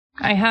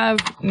I have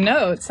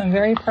notes. I'm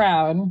very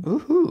proud.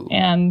 Woohoo.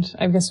 And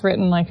I've just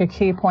written like a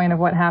key point of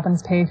what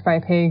happens page by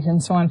page.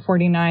 And so on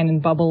 49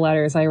 in bubble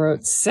letters, I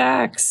wrote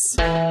sex.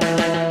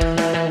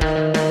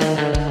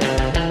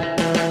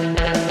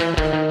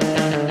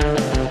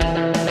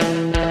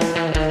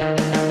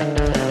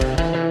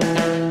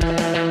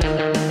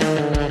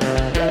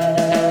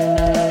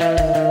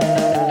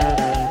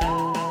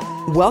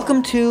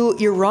 Welcome to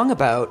You're Wrong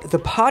About, the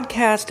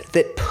podcast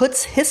that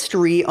puts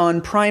history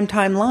on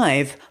Primetime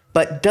Live,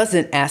 but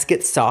doesn't ask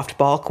it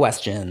softball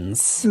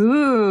questions.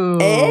 Ooh.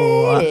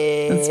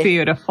 Hey. That's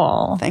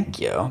beautiful. Thank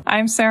you.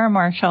 I'm Sarah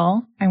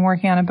Marshall. I'm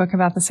working on a book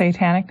about the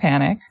Satanic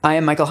Panic. I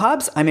am Michael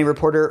Hobbs. I'm a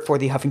reporter for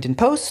the Huffington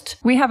Post.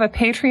 We have a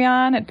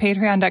Patreon at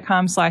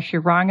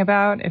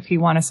patreon.com/you'rewrongabout. If you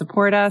want to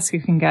support us,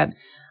 you can get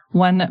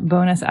one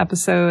bonus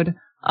episode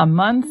a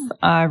month.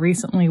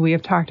 Recently, we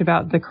have talked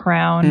about The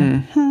Crown.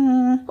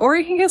 Mm-hmm. Or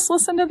you can just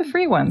listen to the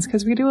free ones,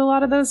 because we do a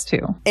lot of those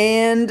too.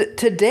 And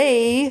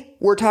today,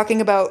 we're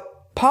talking about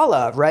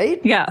Paula, right?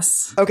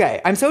 Yes.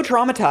 Okay, I'm so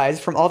traumatized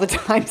from all the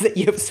times that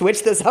you've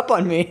switched this up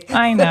on me.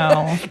 I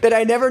know. that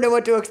I never know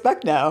what to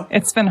expect now.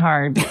 It's been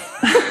hard.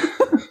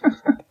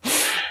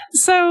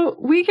 So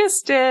we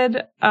just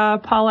did a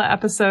Paula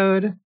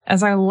episode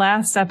as our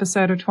last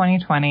episode of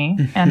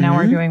 2020, and now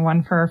we're doing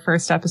one for our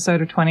first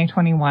episode of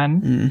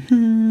 2021.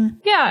 Mm-hmm.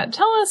 Yeah,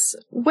 tell us,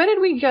 what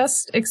did we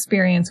just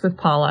experience with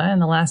Paula in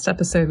the last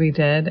episode we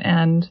did,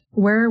 and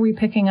where are we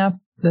picking up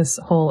this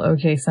whole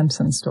O.J.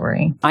 Simpson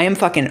story? I am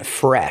fucking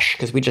fresh,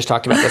 because we just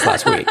talked about this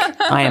last week.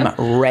 I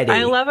am ready.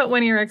 I love it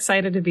when you're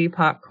excited to be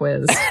pop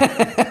quiz.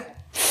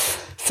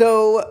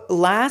 So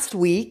last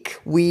week,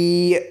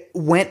 we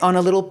went on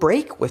a little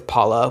break with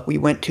Paula. We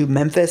went to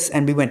Memphis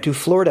and we went to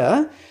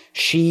Florida.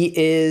 She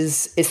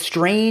is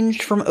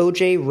estranged from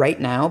OJ right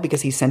now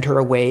because he sent her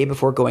away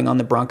before going on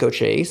the Bronco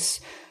chase.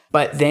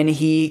 But then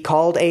he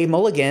called a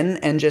mulligan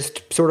and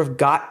just sort of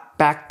got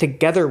back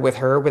together with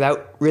her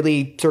without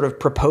really sort of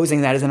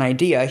proposing that as an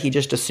idea. He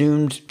just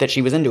assumed that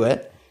she was into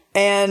it.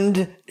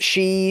 And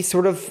she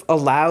sort of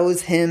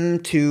allows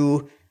him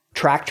to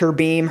tractor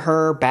beam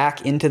her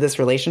back into this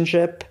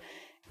relationship.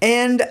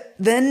 And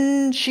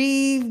then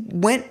she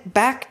went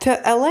back to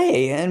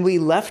LA, and we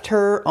left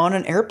her on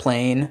an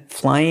airplane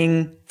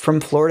flying from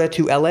Florida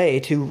to LA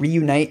to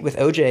reunite with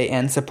OJ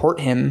and support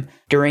him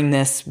during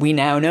this, we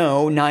now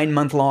know,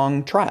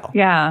 9-month-long trial.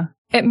 Yeah.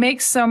 It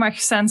makes so much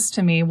sense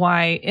to me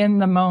why, in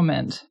the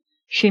moment,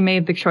 she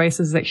made the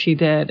choices that she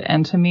did.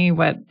 And to me,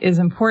 what is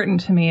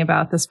important to me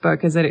about this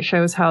book is that it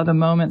shows how the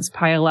moments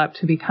pile up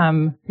to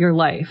become your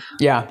life.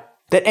 Yeah.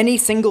 That any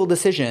single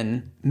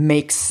decision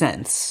makes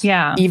sense.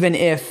 Yeah. Even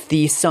if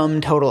the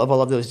sum total of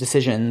all of those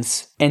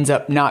decisions ends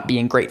up not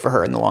being great for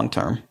her in the long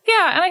term.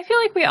 Yeah, and I feel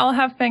like we all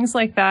have things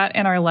like that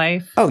in our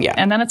life. Oh, yeah.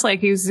 And then it's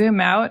like you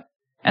zoom out,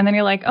 and then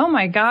you're like, oh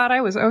my God,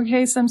 I was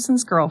O.J.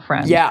 Simpson's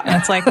girlfriend. Yeah. And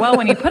it's like, well,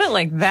 when you put it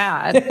like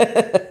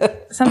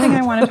that, something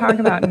I want to talk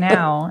about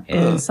now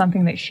is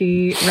something that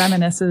she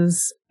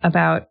reminisces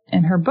about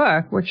in her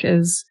book, which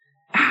is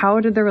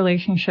how did the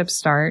relationship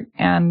start,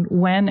 and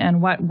when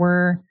and what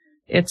were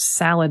its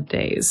salad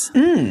days.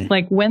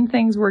 Like, when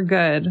things were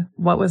good,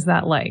 what was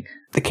that like?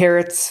 The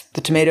carrots,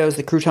 the tomatoes,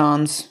 the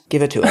croutons,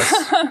 give it to us.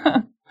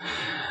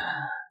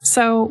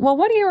 So, well,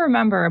 what do you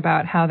remember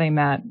about how they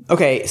met?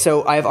 Okay,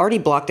 so I've already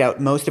blocked out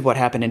most of what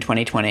happened in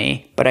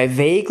 2020, but I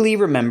vaguely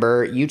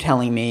remember you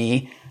telling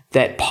me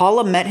that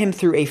Paula met him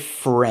through a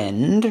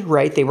friend,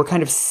 right? They were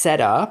kind of set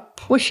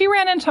up. Well, she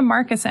ran into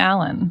Marcus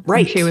Allen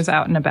right. when she was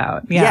out and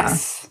about. Yeah.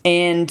 Yes.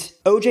 And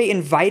OJ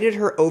invited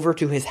her over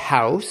to his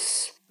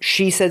house.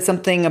 She said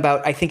something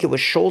about, I think it was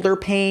shoulder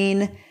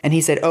pain. And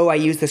he said, oh, I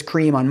use this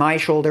cream on my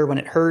shoulder when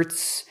it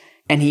hurts.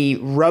 And he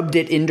rubbed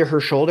it into her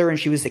shoulder, and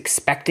she was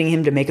expecting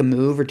him to make a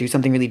move or do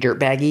something really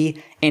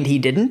dirtbaggy, and he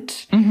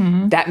didn't.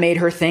 Mm-hmm. That made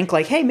her think,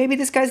 like, hey, maybe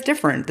this guy's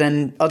different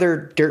than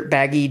other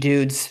dirtbaggy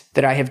dudes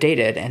that I have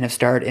dated and have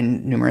starred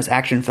in numerous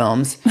action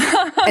films.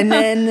 And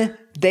then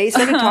they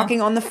started talking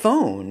on the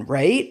phone,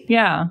 right?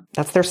 Yeah.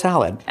 That's their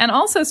salad. And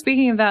also,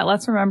 speaking of that,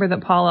 let's remember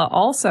that Paula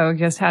also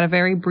just had a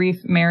very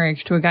brief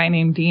marriage to a guy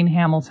named Dean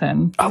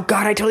Hamilton. Oh,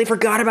 God, I totally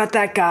forgot about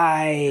that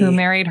guy. Who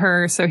married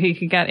her so he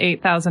could get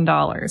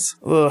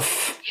 $8,000.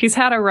 Oof. She's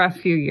had a rough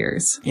few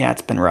years. Yeah,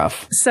 it's been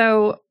rough.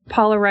 So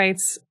Paula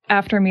writes,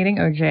 after meeting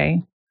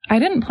OJ, I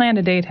didn't plan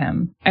to date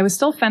him. I was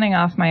still fending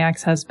off my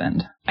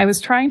ex-husband. I was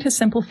trying to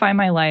simplify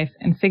my life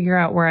and figure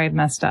out where I'd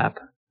messed up.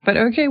 But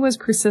OJ was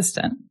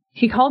persistent.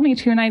 He called me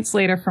 2 nights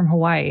later from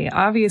Hawaii,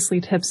 obviously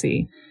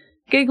tipsy,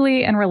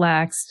 giggly and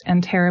relaxed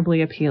and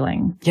terribly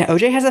appealing. Yeah,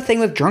 OJ has a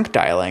thing with drunk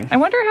dialing. I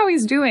wonder how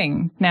he's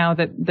doing now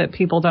that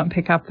people don't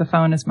pick up the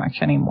phone as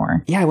much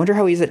anymore. Yeah, I wonder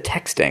how he's at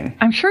texting.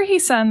 I'm sure he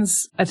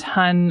sends a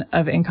ton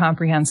of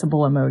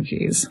incomprehensible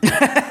emojis.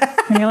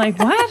 And you're like,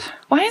 what?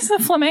 Why is the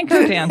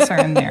flamenco dancer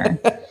in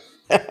there?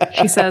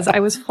 She says, I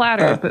was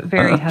flattered, but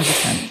very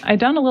hesitant. I'd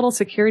done a little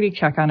security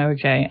check on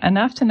OJ,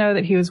 enough to know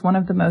that he was one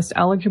of the most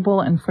eligible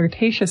and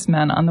flirtatious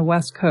men on the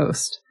West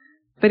Coast.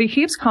 But he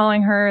keeps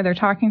calling her. They're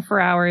talking for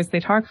hours.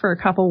 They talk for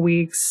a couple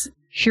weeks.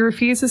 She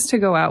refuses to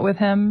go out with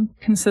him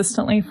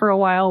consistently for a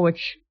while,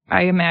 which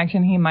I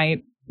imagine he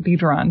might be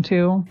drawn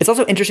to. It's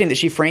also interesting that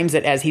she frames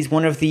it as he's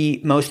one of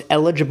the most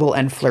eligible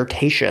and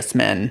flirtatious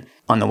men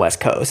on the West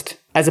Coast,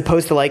 as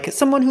opposed to like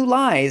someone who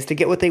lies to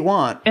get what they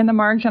want. In the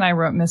margin, I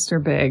wrote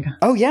Mr. Big.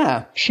 Oh,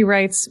 yeah. She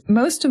writes,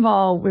 most of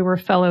all, we were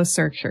fellow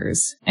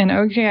searchers. In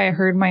OJ, I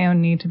heard my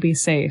own need to be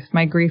safe,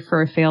 my grief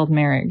for a failed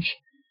marriage.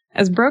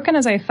 As broken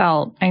as I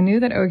felt, I knew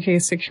that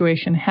OJ's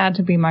situation had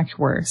to be much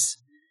worse.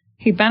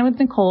 He'd been with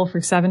Nicole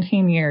for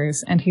 17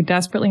 years, and he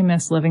desperately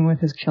missed living with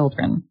his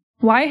children.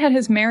 Why had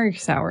his marriage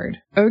soured?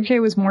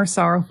 OJ was more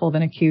sorrowful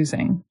than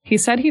accusing. He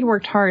said he'd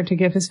worked hard to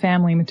give his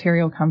family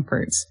material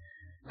comforts.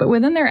 But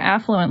within their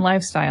affluent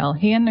lifestyle,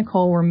 he and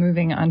Nicole were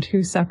moving on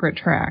two separate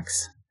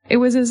tracks. It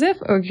was as if,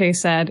 OJ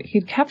said,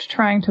 he'd kept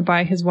trying to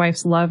buy his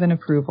wife's love and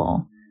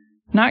approval.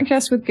 Not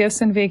just with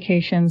gifts and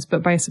vacations,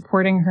 but by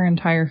supporting her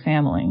entire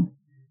family.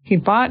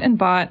 He'd bought and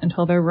bought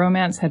until their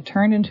romance had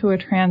turned into a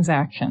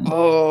transaction.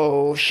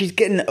 Oh, she's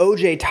getting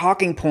OJ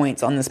talking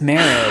points on this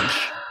marriage.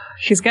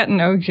 She's getting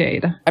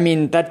OJ'd. I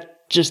mean,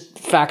 that just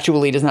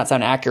factually does not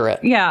sound accurate.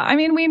 Yeah, I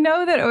mean, we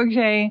know that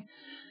OJ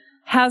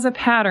has a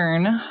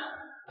pattern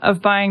of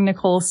buying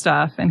Nicole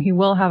stuff, and he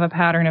will have a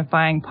pattern of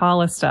buying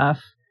Paula stuff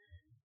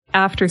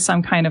after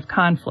some kind of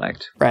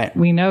conflict. Right.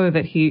 We know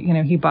that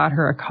he bought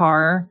her a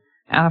car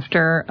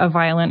after a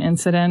violent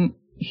incident.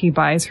 He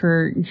buys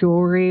her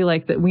jewelry,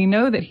 like that. We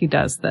know that he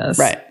does this.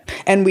 Right.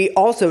 And we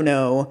also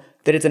know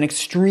that it's an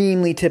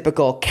extremely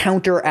typical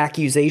counter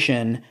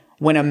accusation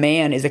when a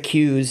man is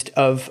accused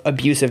of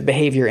abusive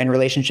behavior in a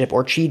relationship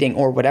or cheating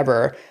or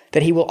whatever,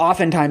 that he will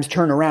oftentimes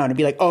turn around and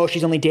be like, oh,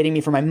 she's only dating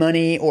me for my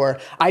money, or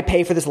I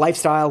pay for this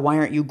lifestyle, why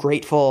aren't you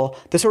grateful?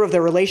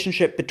 The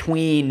relationship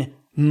between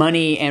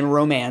money and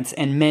romance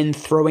and men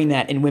throwing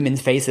that in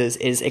women's faces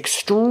is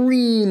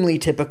extremely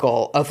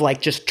typical of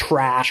like just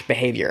trash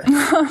behavior.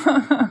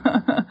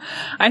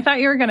 I thought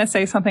you were going to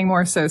say something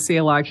more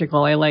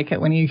sociological. I like it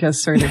when you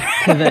just sort of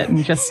pivot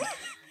and just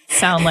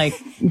sound like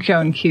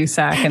Joan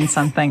Cusack and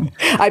something.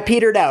 I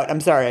petered out.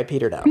 I'm sorry, I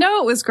petered out.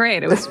 No, it was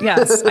great. It was,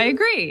 yes, I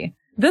agree.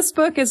 This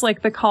book is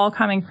like the call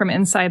coming from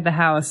inside the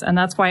house, and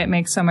that's why it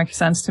makes so much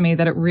sense to me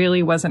that it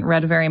really wasn't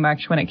read very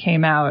much when it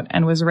came out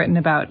and was written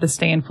about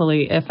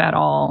disdainfully, if at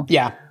all.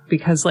 Yeah.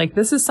 Because, like,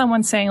 this is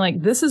someone saying,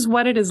 like, this is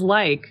what it is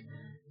like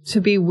to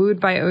be wooed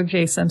by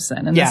O.J.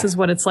 Simpson, and this is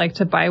what it's like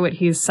to buy what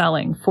he's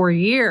selling for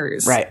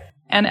years. Right.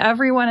 And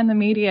everyone in the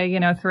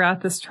media,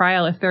 throughout this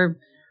trial, if they're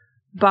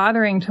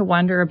bothering to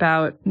wonder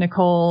about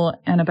Nicole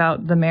and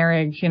about the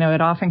marriage,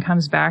 it often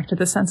comes back to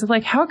the sense of,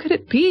 like, how could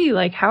it be?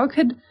 Like,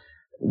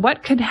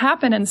 what could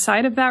happen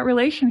inside of that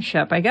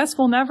relationship? I guess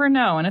we'll never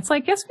know. And it's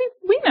like, yes,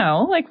 we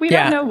know. Like, we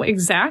don't know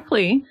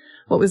exactly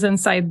what was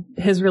inside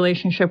his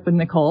relationship with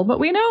Nicole, but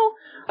we know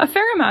a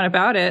fair amount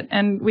about it.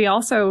 And we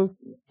also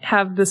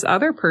have this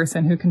other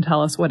person who can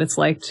tell us what it's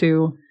like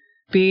to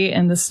be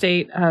in the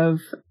state of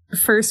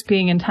first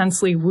being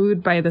intensely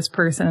wooed by this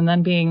person and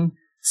then being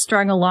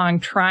strung along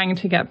trying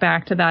to get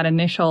back to that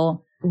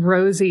initial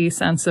rosy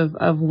sense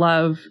of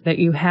love that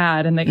you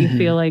had and that you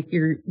feel like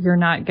you're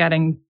not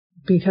getting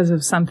because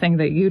of something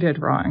that you did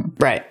wrong.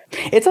 Right.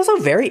 It's also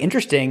very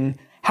interesting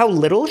how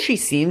little she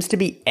seems to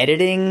be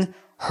editing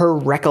her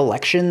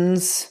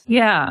recollections.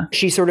 Yeah.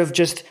 She sort of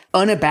just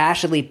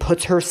unabashedly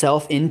puts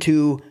herself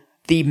into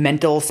the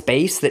mental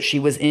space that she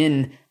was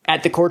in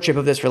at the courtship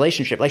of this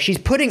relationship. Like, she's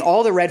putting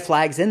all the red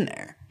flags in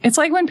there. It's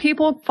like when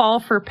people fall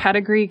for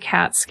pedigree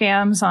cat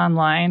scams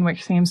online,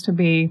 which seems to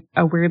be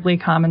a weirdly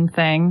common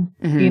thing.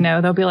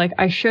 They'll be like,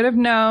 I should have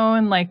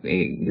known, like,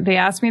 they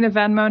asked me to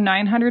Venmo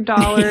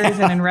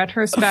 $900 and in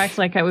retrospect,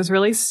 like, it was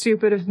really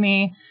stupid of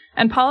me.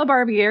 And Paula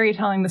Barbieri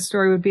telling the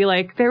story would be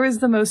like, there was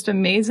the most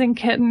amazing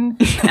kitten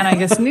and I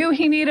just knew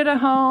he needed a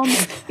home,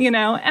 and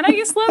I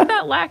just love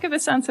that lack of a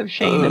sense of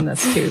shame in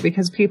this too,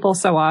 because people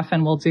so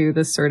often will do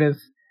this sort of,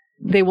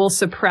 they will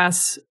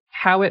suppress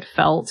how it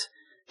felt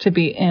to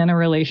be in a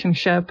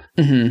relationship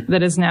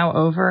that is now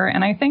over.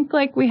 And I think,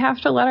 like, we have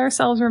to let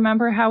ourselves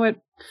remember how it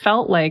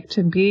felt like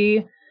to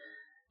be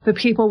the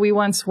people we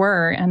once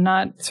were and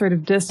not sort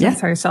of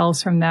distance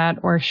ourselves from that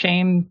or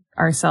shame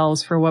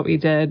ourselves for what we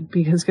did,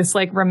 because just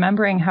like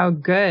remembering how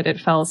good it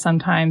felt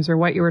sometimes or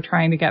what you were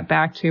trying to get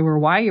back to or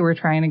why you were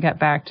trying to get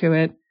back to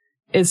it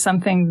is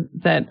something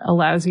that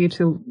allows you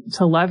to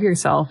love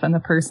yourself and the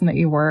person that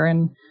you were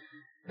and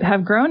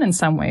have grown in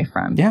some way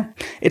from. Yeah.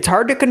 It's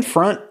hard to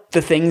confront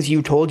the things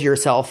you told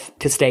yourself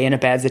to stay in a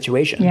bad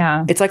situation.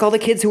 Yeah. It's like all the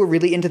kids who were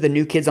really into the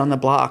New Kids on the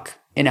Block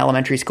in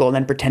elementary school and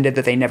then pretended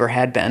that they never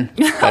had been.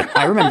 But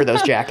I remember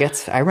those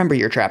jackets. I remember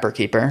your Trapper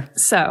Keeper.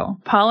 So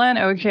Paula and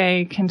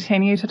OJ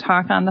continue to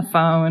talk on the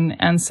phone.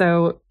 And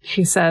so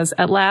she says,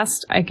 at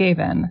last, I gave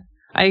in.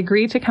 I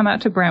agreed to come out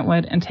to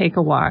Brentwood and take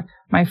a walk.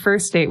 My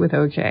first date with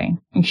OJ.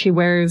 And she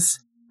wears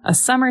a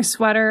summer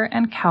sweater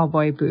and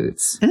cowboy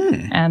boots.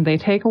 And they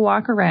take a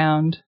walk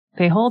around.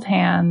 They hold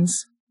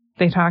hands.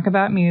 They talk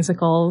about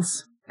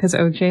musicals. because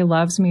OJ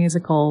loves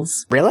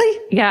musicals. Really?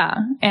 Yeah.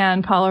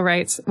 And Paula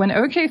writes, when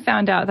OJ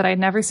found out that I'd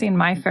never seen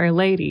My Fair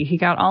Lady, he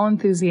got all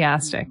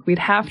enthusiastic. We'd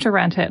have to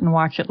rent it and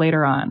watch it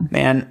later on.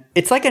 Man,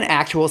 it's like an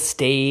actual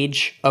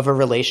stage of a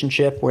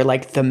relationship where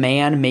like the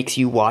man makes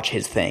you watch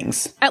his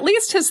things. At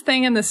least his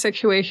thing in this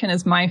situation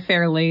is My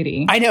Fair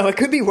Lady. I know, it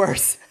could be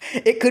worse.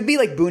 It could be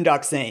like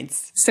Boondock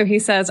Saints. So he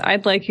says,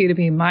 I'd like you to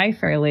be My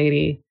Fair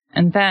Lady.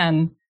 And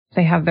then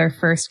they have their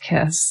first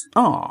kiss.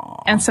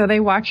 Aww. And so they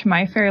watch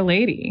My Fair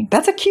Lady.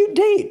 That's a cute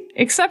date.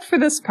 Except for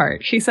this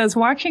part. She says,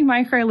 watching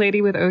My Fair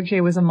Lady with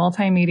OJ was a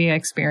multimedia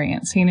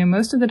experience. He knew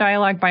most of the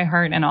dialogue by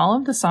heart and all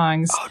of the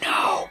songs. Oh,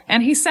 no.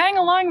 And he sang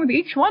along with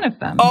each one of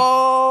them.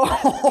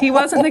 Oh. He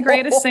wasn't the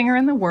greatest singer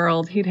in the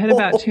world. He'd hit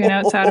about 2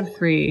 notes out of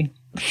 3.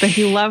 But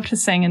he loved to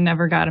sing and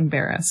never got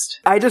embarrassed.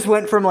 I just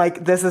went from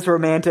like, this is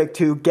romantic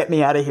to get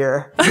me out of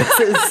here. This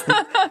is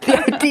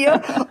the idea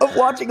of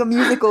watching a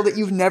musical that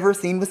you've never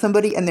seen with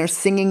somebody and they're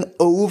singing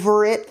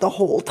over it the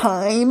whole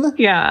time.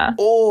 Yeah.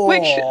 Oh.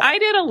 Which I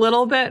did a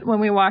little bit when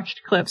we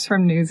watched clips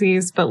from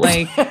Newsies, but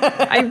like,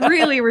 I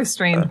really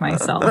restrained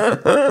myself.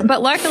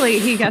 But luckily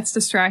he gets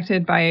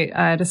distracted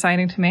by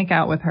deciding to make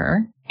out with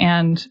her.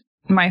 And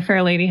My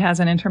Fair Lady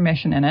has an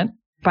intermission in it.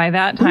 By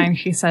that time,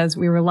 she says,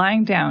 we were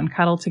lying down,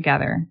 cuddled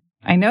together.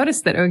 I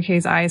noticed that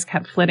OJ's eyes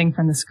kept flitting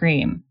from the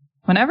screen.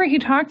 Whenever he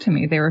talked to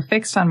me, they were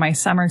fixed on my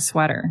summer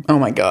sweater. Oh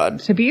my God.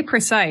 To be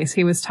precise,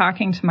 he was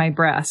talking to my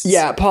breasts.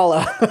 Yeah,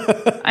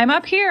 Paula. I'm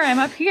up here,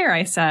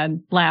 I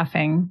said,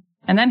 laughing.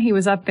 And then he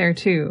was up there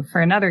too, for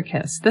another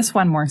kiss, this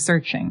one more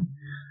searching.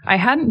 I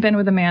hadn't been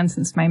with a man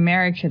since my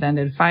marriage had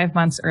ended 5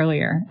 months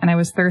earlier, and I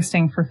was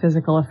thirsting for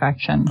physical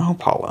affection. Oh,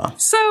 Paula.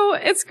 So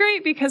it's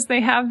great because they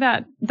have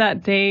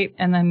that date,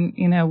 and then,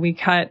 you know, we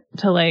cut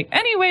to like,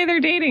 anyway, they're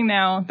dating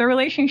now. The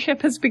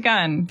relationship has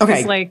begun.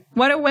 Okay. It's like,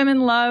 what do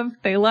women love?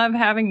 They love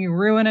having you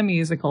ruin a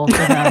musical for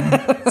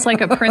them. It's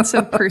like a Prince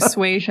of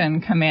Persuasion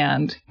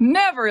command.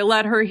 Never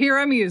let her hear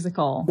a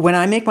musical. When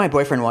I make my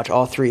boyfriend watch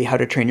all 3 How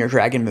to Train Your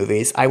Dragon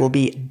movies, I will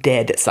be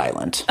dead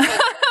silent.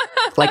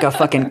 Like a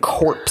fucking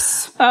corpse.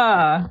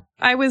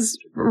 I was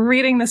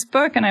reading this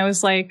book and I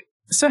was like,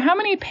 so how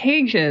many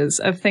pages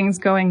of things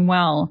going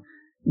well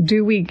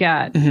do we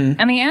get? Mm-hmm.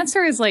 And the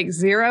answer is like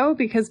 0,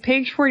 because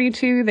page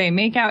 42, they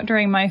make out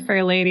during My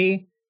Fair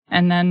Lady,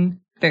 and then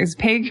there's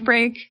page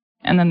break,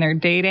 and then they're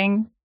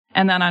dating.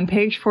 And then on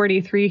page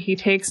 43, he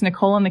takes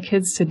Nicole and the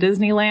kids to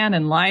Disneyland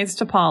and lies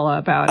to Paula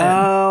about it.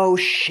 Oh,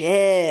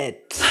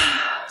 shit.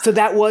 So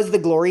that was the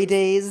glory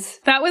days?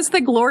 That was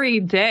the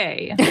glory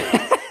day.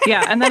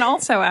 Yeah, and then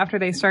also after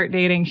they start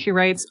dating, she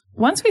writes,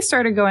 once we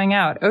started going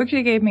out,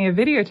 OJ gave me a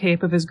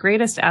videotape of his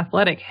greatest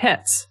athletic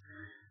hits.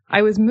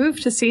 I was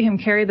moved to see him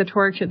carry the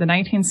torch at the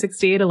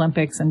 1968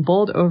 Olympics and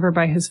bowled over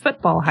by his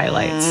football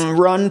highlights.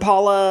 Run,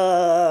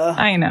 Paula.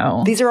 I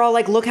know. These are all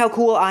like, look how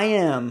cool I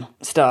am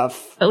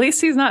stuff. At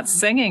least he's not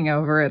singing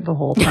over it the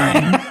whole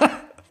time.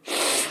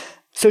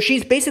 So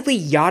she's basically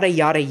yada,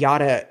 yada,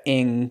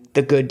 yada-ing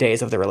the good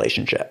days of the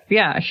relationship.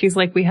 Yeah, she's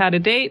like, we had a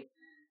date,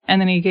 and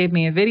then he gave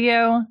me a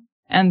video,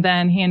 and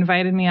then he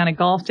invited me on a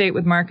golf date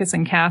with Marcus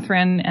and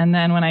Catherine, and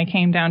then when I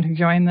came down to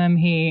join them,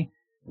 he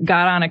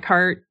got on a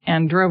cart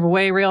and drove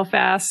away real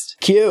fast.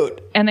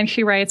 Cute. And then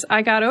she writes,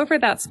 I got over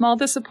that small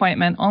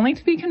disappointment only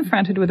to be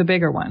confronted with a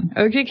bigger one.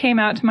 OJ came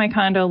out to my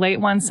condo late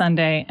one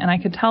Sunday, and I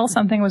could tell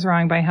something was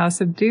wrong by how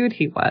subdued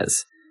he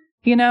was.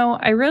 You know,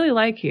 I really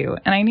like you,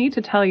 and I need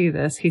to tell you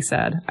this, he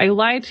said. I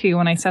lied to you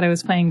when I said I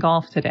was playing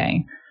golf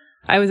today.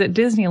 I was at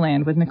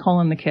Disneyland with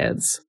Nicole and the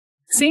kids.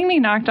 Seeing me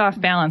knocked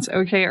off balance,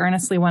 OJ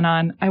earnestly went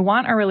on, I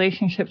want our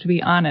relationship to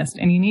be honest,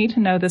 and you need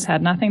to know this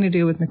had nothing to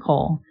do with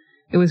Nicole.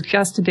 It was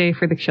just a day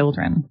for the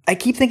children. I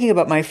keep thinking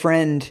about my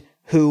friend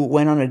who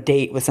went on a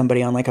date with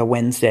somebody on like a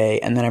Wednesday,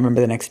 and then I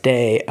remember the next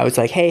day, I was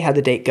like, hey, how'd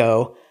the date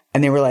go?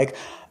 And they were like,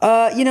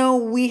 you know,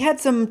 we had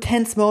some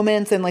tense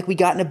moments and like we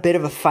got in a bit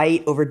of a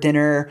fight over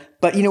dinner,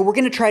 but you know, we're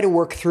going to try to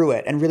work through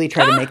it and really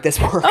try to make this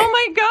work. Oh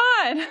my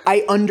God.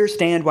 I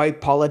understand why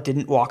Paula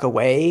didn't walk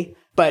away,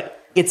 but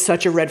it's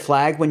such a red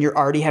flag when you're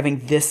already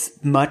having this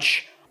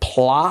much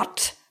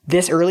plot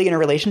this early in a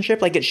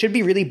relationship. Like, it should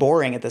be really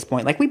boring at this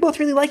point. Like, we both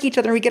really like each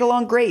other and we get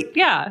along great.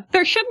 Yeah.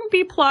 There shouldn't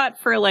be plot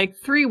for like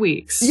 3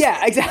 weeks.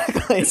 Yeah,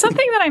 exactly.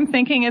 Something that I'm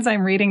thinking as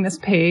I'm reading this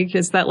page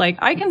is that like,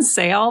 I can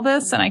say all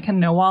this and I can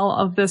know all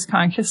of this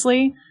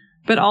consciously,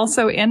 but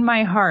also in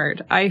my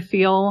heart, I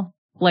feel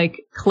like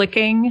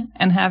clicking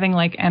and having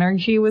like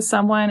energy with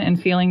someone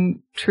and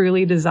feeling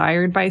truly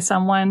desired by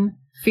someone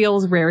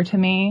feels rare to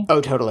me. Oh,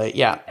 totally.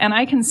 Yeah. And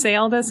I can say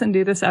all this and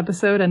do this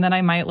episode, and then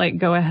I might like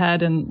go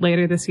ahead and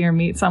later this year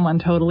meet someone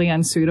totally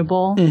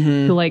unsuitable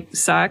who like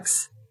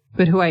sucks,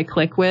 but who I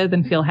click with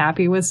and feel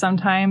happy with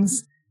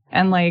sometimes.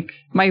 And like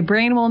my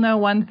brain will know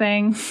one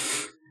thing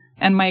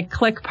and my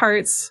click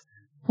parts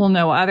will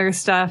know other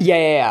stuff.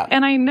 Yeah.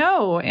 And I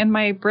know in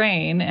my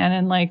brain and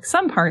in like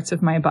some parts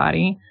of my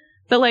body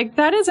that like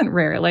that isn't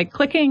rare. Like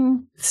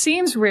clicking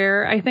seems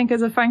rare, I think,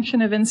 as a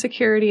function of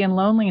insecurity and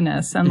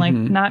loneliness and like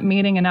not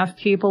meeting enough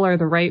people or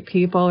the right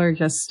people, or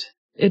just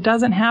it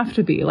doesn't have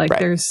to be. Like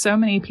there's so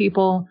many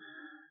people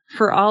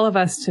for all of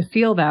us to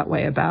feel that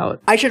way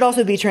about. I should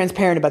also be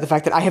transparent about the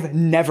fact that I have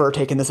never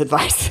taken this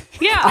advice.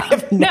 Yeah.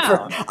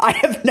 I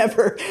have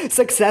never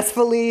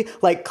successfully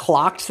like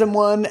clocked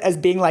someone as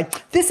being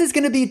like, this is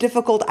going to be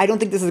difficult. I don't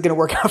think this is going to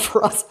work out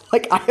for us.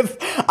 Like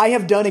I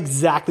have done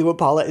exactly what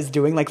Paula is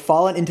doing, like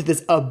fallen into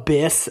this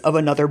abyss of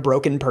another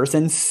broken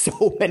person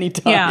so many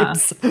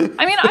times. Yeah.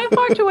 I mean, I've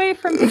walked away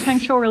from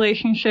potential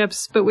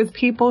relationships, but with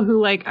people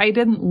who like I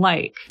didn't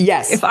like.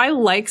 Yes. If I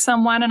like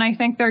someone and I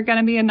think they're going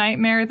to be a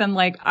nightmare, then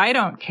like I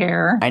don't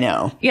care. I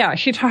know. Yeah,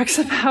 she talks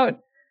about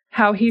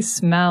how he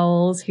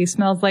smells. He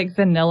smells like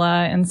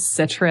vanilla and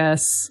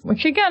citrus,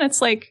 which again,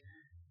 it's like,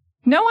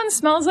 no one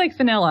smells like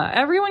vanilla.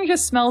 Everyone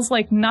just smells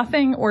like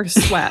nothing or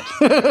sweat.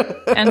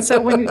 And so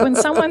when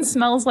someone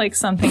smells like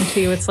something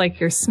to you, it's like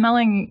you're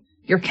smelling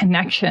your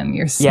connection.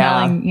 You're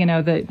smelling, you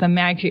know, the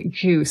magic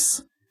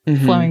juice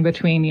flowing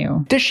between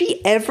you. Does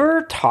she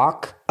ever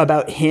talk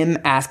about him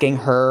asking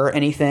her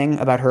anything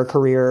about her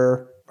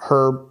career,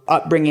 her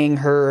upbringing,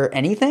 her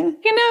anything?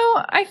 You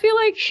know, I feel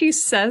like she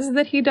says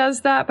that he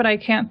does that, but I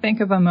can't think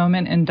of a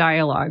moment in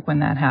dialogue when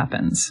that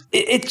happens.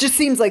 It just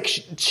seems like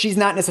she's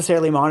not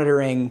necessarily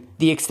monitoring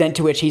the extent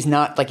to which he's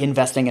not like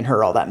investing in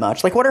her all that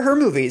much. Like, what are her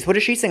movies? What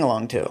does she sing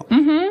along to?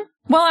 Mm-hmm.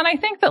 Well, and I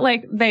think that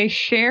like they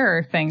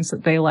share things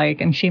that they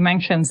like, and she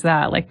mentions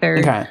that like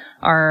there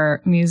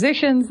are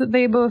musicians that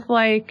they both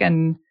like,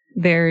 and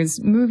there's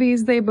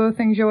movies they both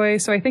enjoy.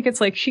 So I think it's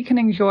like she can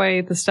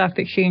enjoy the stuff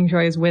that she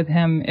enjoys with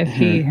him if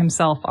he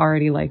himself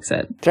already likes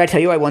it. Did I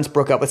tell you I once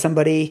broke up with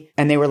somebody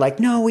and they were like,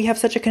 no, we have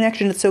such a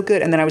connection. It's so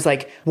good. And then I was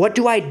like, what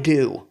do I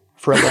do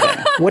for a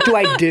living? What do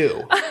I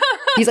do?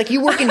 He's like,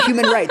 you work in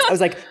human rights. I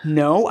was like,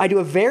 no, I do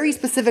a very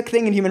specific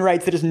thing in human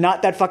rights that is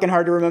not that fucking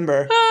hard to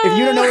remember. If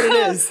you don't know what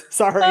it is,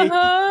 sorry.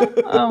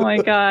 Oh my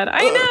God.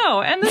 I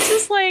know. And this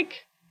is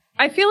like,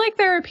 I feel like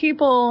there are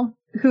people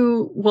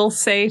who will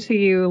say to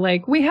you,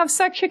 like, we have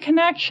such a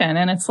connection.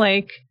 And it's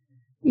like,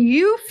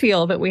 you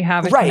feel that we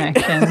have a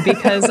connection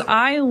because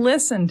I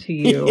listen to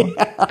you.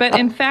 Yeah. But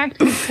in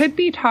fact, you could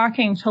be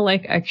talking to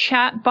like a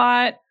chat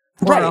bot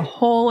or a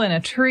hole in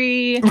a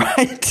tree.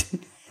 Right.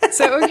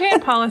 So OJ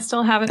and Paula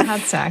still haven't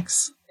had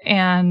sex.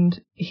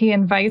 And he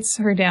invites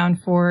her down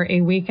for a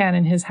weekend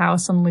in his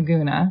house in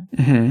Laguna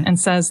and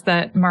says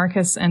that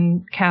Marcus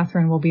and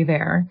Catherine will be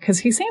there because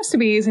he seems to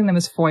be using them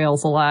as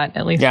foils a lot,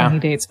 at least when he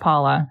dates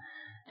Paula.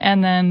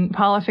 And then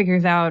Paula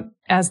figures out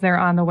as they're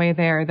on the way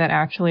there that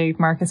actually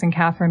Marcus and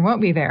Catherine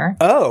won't be there.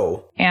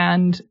 Oh.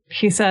 And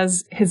she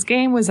says his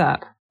game was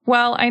up.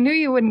 Well, I knew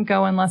you wouldn't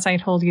go unless I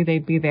told you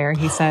they'd be there,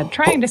 he said,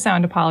 trying to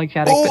sound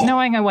apologetic, but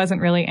knowing I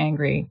wasn't really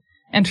angry.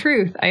 In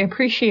truth, I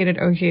appreciated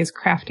OJ's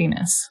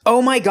craftiness.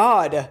 Oh my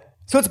God.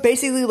 So it's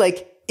basically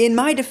like, in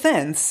my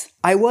defense,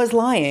 I was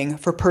lying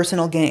for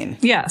personal gain.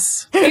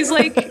 Yes. He's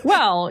like,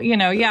 well, you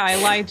know, yeah, I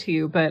lied to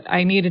you, but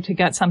I needed to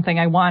get something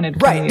I wanted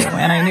from you.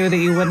 And I knew that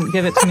you wouldn't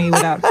give it to me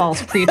without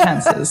false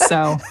pretenses.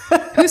 So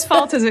whose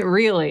fault is it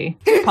really,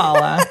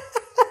 Paula?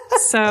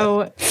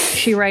 So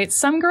she writes,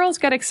 some girls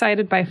get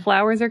excited by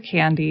flowers or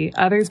candy,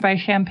 others by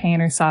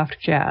champagne or soft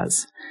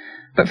jazz.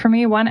 But for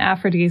me, one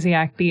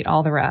aphrodisiac beat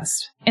all the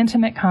rest.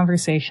 Intimate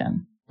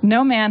conversation.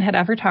 No man had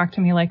ever talked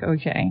to me like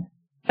OJ.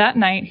 That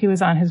night, he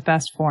was on his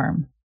best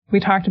form.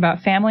 We talked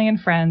about family and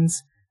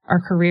friends,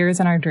 our careers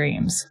and our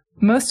dreams.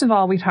 Most of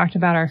all, we talked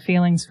about our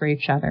feelings for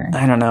each other.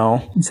 I don't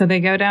know. And so they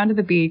go down to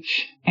the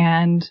beach,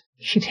 and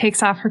she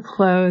takes off her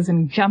clothes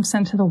and jumps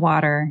into the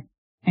water.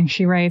 And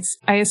she writes,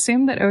 I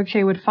assumed that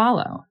OJ would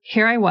follow.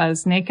 Here I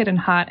was, naked and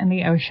hot in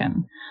the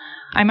ocean.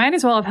 I might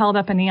as well have held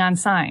up a neon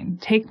sign.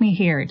 Take me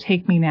here,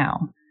 take me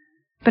now.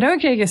 But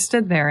OJ just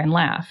stood there and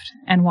laughed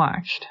and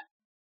watched.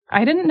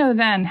 I didn't know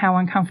then how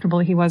uncomfortable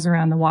he was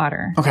around the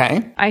water.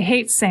 Okay. I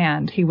hate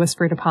sand, he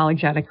whispered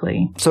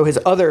apologetically. So his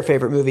other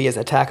favorite movie is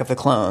Attack of the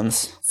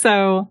Clones.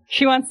 So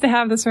she wants to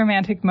have this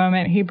romantic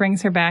moment. He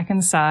brings her back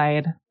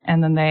inside,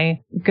 and then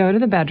they go to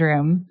the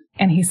bedroom,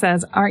 and he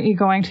says, aren't you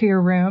going to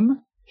your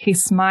room? He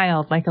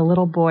smiled like a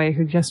little boy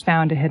who just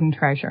found a hidden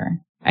treasure.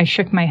 I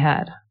shook my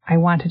head. I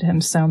wanted him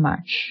so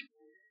much.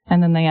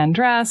 And then they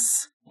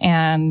undress,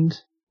 and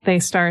they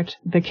start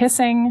the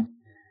kissing.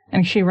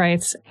 And she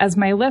writes, as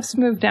my lips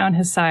moved down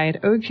his side,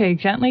 OJ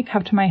gently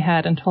cupped my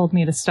head and told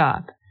me to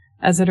stop.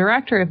 As a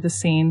director of the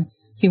scene,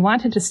 he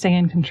wanted to stay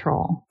in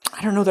control.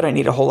 I don't know that I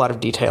need a whole lot of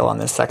detail on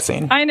this sex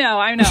scene. I know.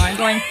 I'm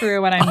going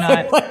through and I'm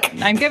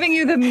not. I'm giving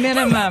you the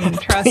minimum.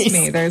 Trust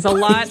me. There's a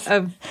lot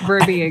of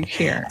verbiage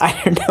here.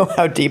 I don't know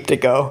how deep to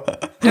go.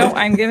 No,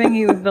 I'm giving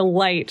you the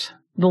light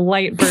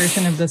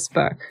version of this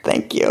book.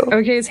 Thank you.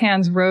 OJ's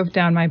hands roved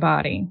down my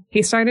body.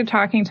 He started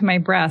talking to my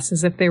breasts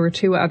as if they were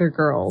two other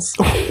girls.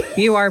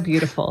 You are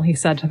beautiful, he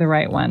said to the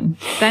right one.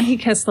 Then he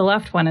kissed the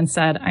left one and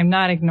said, I'm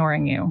not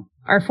ignoring you.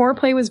 Our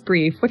foreplay was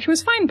brief, which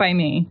was fine by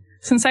me,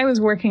 since I was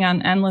working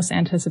on endless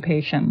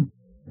anticipation.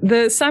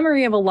 The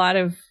summary of a lot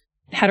of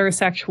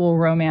heterosexual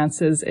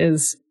romances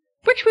is,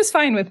 which was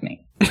fine with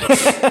me.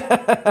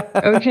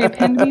 OJ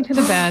pinned me to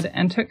the bed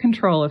and took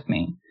control of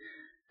me,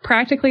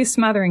 practically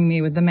smothering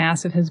me with the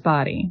mass of his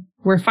body.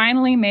 We're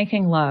finally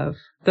making love.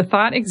 The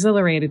thought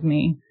exhilarated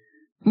me.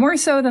 More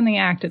so than the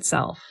act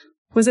itself.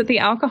 Was it the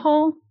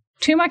alcohol?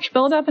 Too much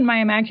buildup in my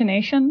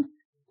imagination?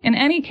 In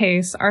any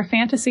case, our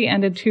fantasy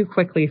ended too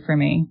quickly for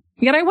me.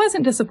 Yet I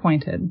wasn't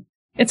disappointed.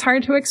 It's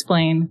hard to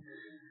explain,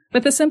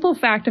 but the simple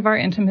fact of our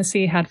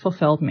intimacy had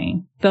fulfilled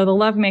me, though the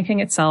lovemaking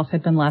itself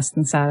had been less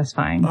than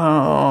satisfying.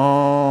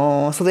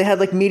 Oh, so they had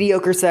like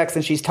mediocre sex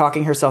and she's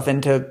talking herself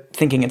into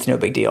thinking it's no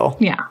big deal.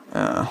 Yeah.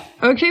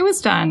 OJ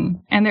was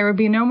done, and there would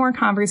be no more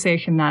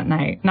conversation that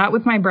night, not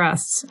with my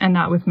breasts and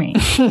not with me.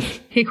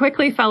 He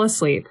quickly fell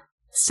asleep.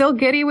 Still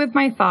giddy with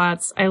my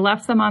thoughts, I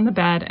left them on the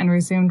bed and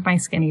resumed my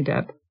skinny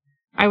dip.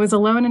 I was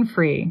alone and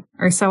free,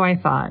 or so I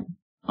thought.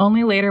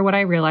 Only later would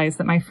I realize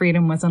that my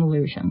freedom was an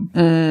illusion.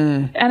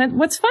 And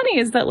what's funny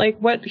is that, like,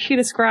 what she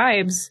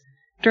describes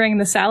during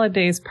the salad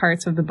days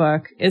parts of the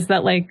book is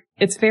that, like,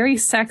 it's very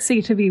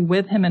sexy to be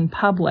with him in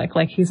public.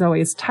 Like, he's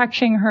always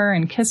touching her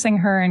and kissing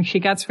her, and she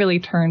gets really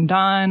turned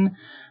on.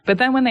 But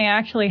then when they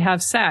actually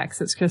have sex,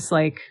 it's just,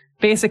 like,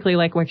 basically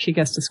like what she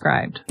just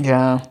described.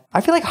 Yeah. I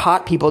feel like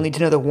hot people need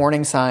to know the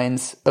warning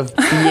signs of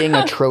being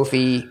a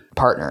trophy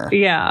partner.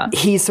 Yeah.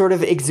 He's sort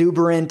of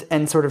exuberant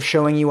and sort of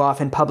showing you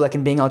off in public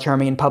and being all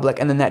charming in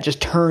public, and then that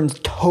just turns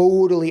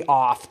totally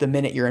off the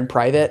minute you're in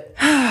private.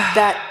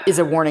 That is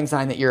a warning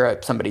sign that you're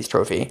somebody's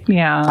trophy.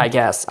 Yeah. I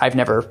guess. I've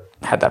never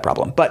had that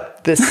problem.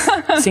 But this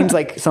seems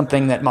like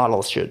something that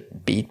models should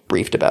be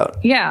briefed about.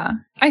 Yeah.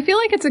 I feel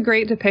like it's a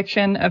great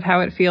depiction of how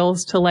it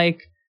feels to,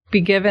 like, be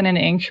given an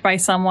inch by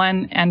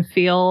someone and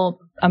feel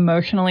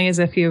emotionally as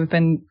if you've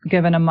been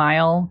given a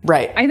mile.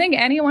 Right. I think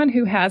anyone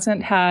who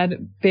hasn't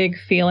had big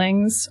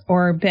feelings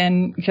or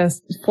been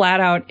just flat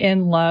out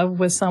in love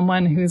with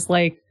someone who's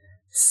like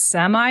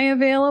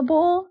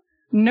semi-available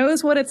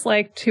knows what it's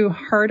like to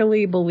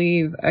heartily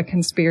believe a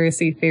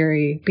conspiracy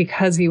theory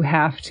because you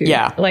have to.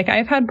 Yeah. Like,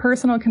 I've had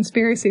personal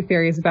conspiracy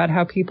theories about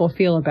how people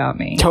feel about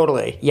me.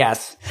 Totally.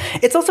 Yes.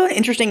 It's also an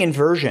interesting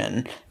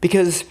inversion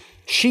because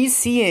she's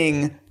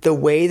seeing the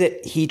way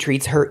that he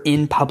treats her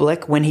in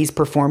public when he's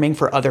performing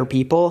for other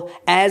people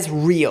as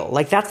real.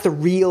 Like, that's the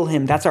real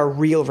him. That's our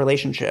real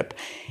relationship.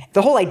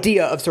 The whole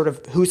idea of sort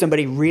of who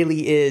somebody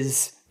really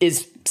is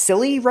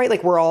silly, right?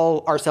 Like, we're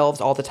all ourselves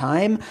all the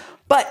time.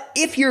 But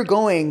if you're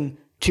going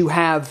to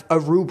have a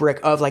rubric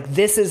of like,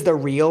 this is the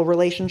real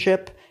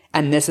relationship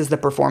and this is the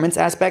performance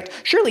aspect,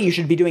 surely you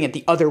should be doing it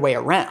the other way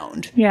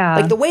around. Yeah.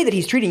 Like, the way that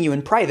he's treating you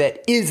in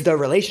private is the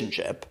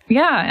relationship.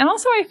 Yeah. And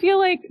also, I feel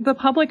like the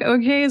public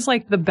OJ is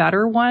like the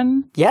better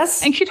one.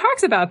 Yes. And she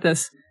talks about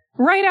this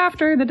right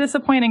after the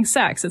disappointing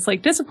sex. It's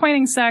like,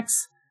 disappointing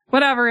sex,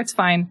 whatever, it's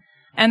fine.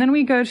 And then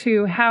we go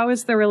to, how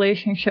is the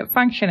relationship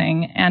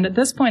functioning? And at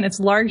this point,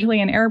 it's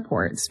largely in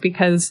airports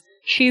because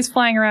she's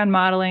flying around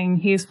modeling,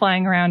 he's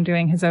flying around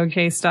doing his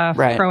OJ stuff,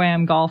 right.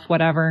 Pro-Am, golf,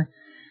 whatever.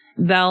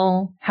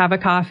 They'll have a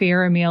coffee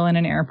or a meal in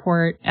an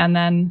airport, and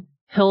then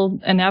he'll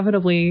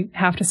inevitably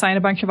have to sign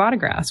a bunch of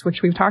autographs,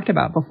 which we've talked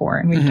about before.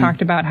 And we've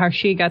talked about how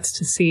she gets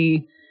to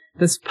see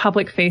this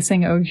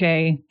public-facing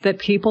OJ that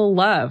people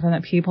love and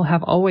that people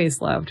have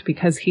always loved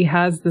because he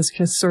has this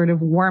just sort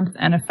of warmth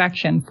and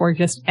affection for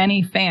just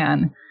any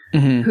fan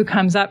who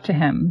comes up to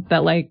him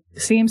that, like,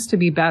 seems to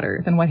be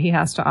better than what he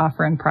has to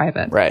offer in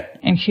private. Right.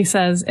 And she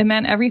says, it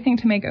meant everything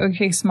to make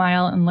OJ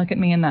smile and look at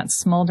me in that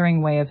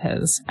smoldering way of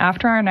his.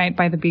 After our night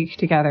by the beach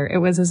together, it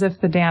was as if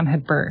the dam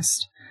had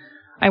burst.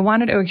 I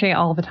wanted OJ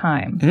all the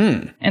time.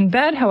 In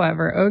bed,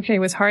 however, OJ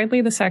was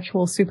hardly the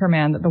sexual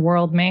Superman that the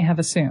world may have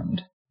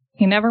assumed.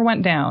 He never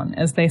went down,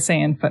 as they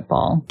say in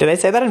football. Do they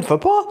say that in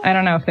football? I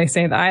don't know if they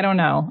say that. I don't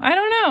know.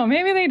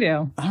 Maybe they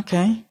do.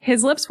 Okay.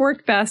 His lips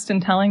worked best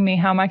in telling me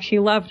how much he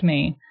loved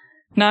me,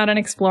 not in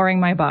exploring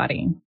my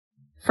body.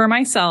 For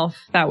myself,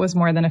 that was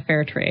more than a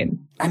fair trade.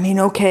 I mean,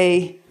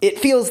 okay. It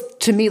feels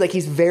to me like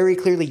he's very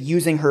clearly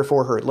using her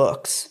for her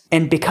looks.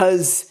 And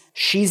because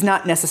she's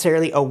not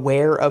necessarily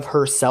aware of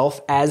herself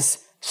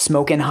as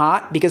smoking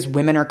hot, because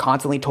women are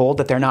constantly told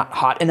that they're not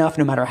hot enough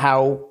no matter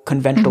how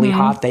conventionally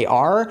hot they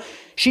are,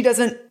 she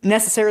doesn't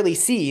necessarily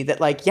see that,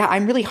 like, yeah,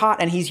 I'm really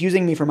hot and he's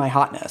using me for my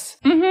hotness.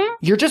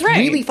 You're just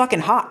really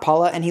fucking hot,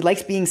 Paula, and he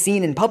likes being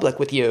seen in public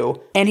with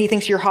you, and he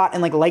thinks you're hot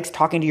and, like, likes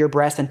talking to your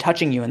breasts and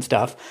touching you and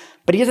stuff,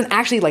 but he doesn't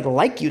actually,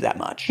 like you that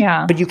much.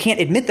 Yeah. But you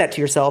can't admit that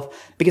to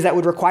yourself because that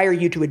would require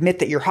you to admit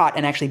that you're hot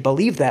and actually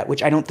believe that,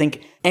 which I don't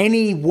think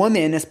any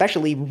woman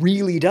especially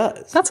really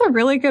does. That's a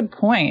really good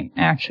point,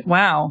 actually.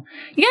 Wow.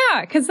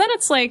 Yeah, because then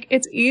it's like,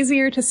 it's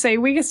easier to say,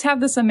 we just have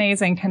this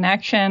amazing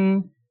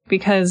connection.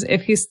 Because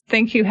if you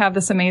think you have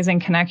this amazing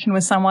connection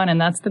with someone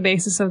and that's the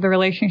basis of the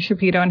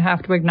relationship, you don't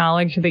have to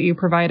acknowledge that you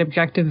provide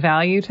objective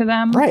value to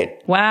them. Right.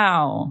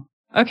 Wow.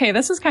 Okay,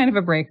 this is kind of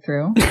a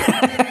breakthrough.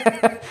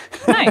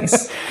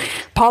 Nice.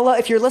 Paula,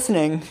 if you're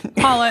listening.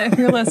 Paula, if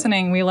you're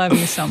listening, we love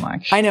you so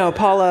much. I know,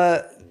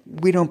 Paula,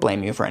 we don't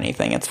blame you for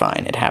anything. It's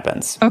fine. It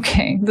happens.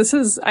 Okay,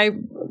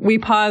 we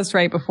paused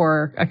right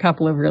before a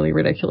couple of really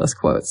ridiculous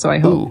quotes, so I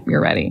hope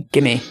you're ready.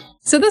 Gimme.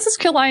 So this is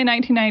July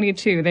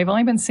 1992. They've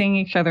only been seeing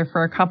each other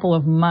for a couple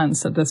of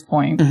months at this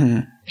point.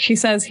 She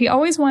says, he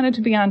always wanted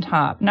to be on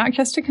top, not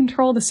just to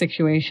control the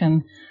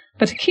situation,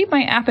 but to keep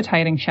my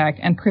appetite in check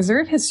and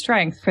preserve his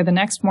strength for the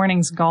next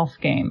morning's golf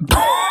game.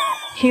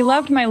 He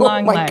loved my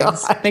long legs.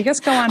 God. They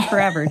just go on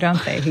forever,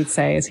 don't they? He'd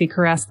say as he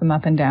caressed them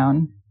up and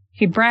down.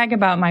 He'd brag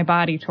about my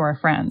body to our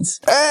friends.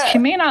 She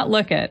may not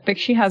look it, but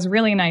she has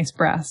really nice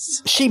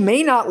breasts. She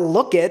may not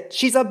look it.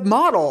 She's a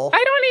model.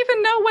 I don't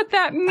even know what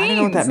that means. I don't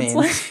know what that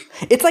means.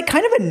 It's like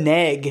kind of a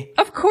neg.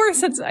 Of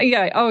course it's,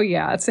 yeah. Oh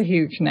yeah, it's a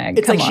huge neg.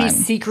 It's like she's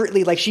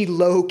secretly, like she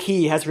low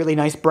key has really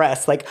nice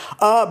breasts. Like,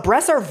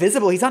 breasts are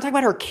visible. He's not talking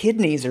about her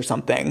kidneys or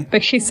something.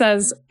 But she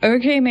says,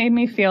 OJ made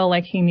me feel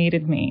like he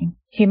needed me.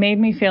 He made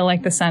me feel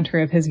like the center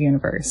of his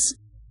universe.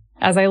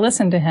 As I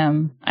listened to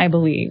him, I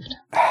believed.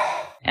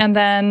 And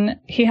then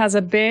he has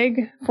a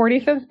big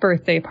 45th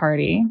birthday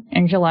party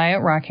in July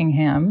at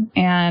Rockingham,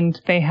 and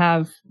they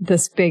have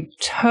this big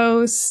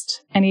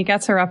toast, and he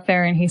gets her up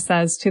there and he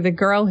says, to the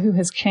girl who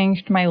has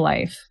changed my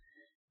life.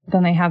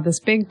 Then they have this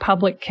big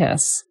public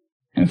kiss.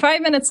 And 5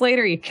 minutes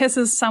later, he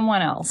kisses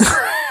someone else.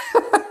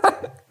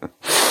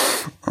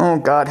 Oh,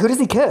 God. Who does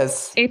he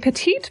kiss? A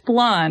petite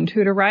blonde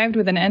who'd arrived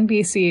with an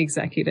NBC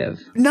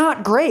executive.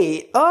 Not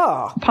great.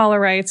 Oh. Paula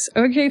writes,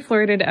 OJ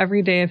flirted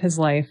every day of his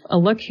life. A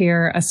look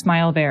here, a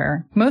smile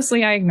there.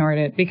 Mostly I ignored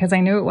it because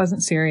I knew it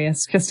wasn't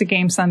serious, just a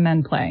game some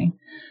men play.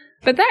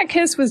 But that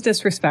kiss was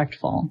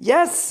disrespectful.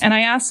 Yes. And I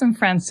asked some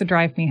friends to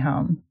drive me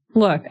home.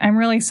 Look, I'm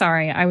really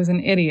sorry. I was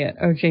an idiot,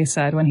 OJ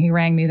said when he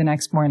rang me the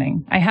next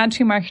morning. I had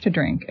too much to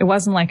drink. It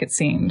wasn't like it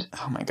seemed.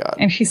 Oh, my God.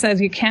 And she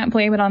says, you can't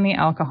blame it on the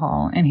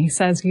alcohol. And he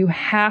says, you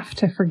have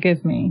to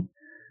forgive me.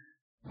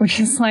 Which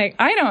is like,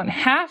 I don't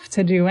have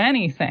to do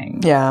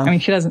anything. Yeah. I mean,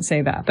 she doesn't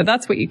say that, but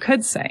that's what you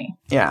could say.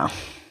 Yeah.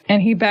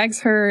 And he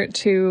begs her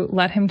to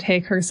let him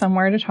take her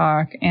somewhere to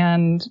talk.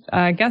 And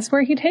guess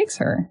where he takes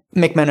her?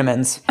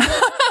 McMenamins.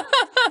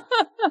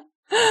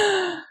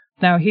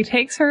 No, he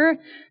takes her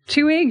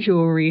to a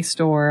jewelry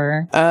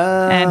store,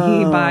 and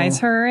he buys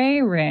her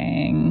a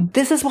ring.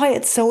 This is why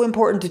it's so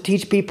important to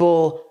teach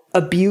people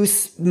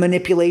abuse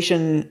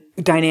manipulation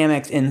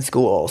dynamics in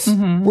schools.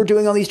 Mm-hmm. We're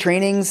doing all these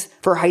trainings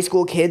for high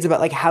school kids about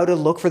like how to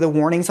look for the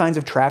warning signs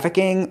of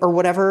trafficking or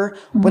whatever,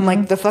 when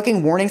like the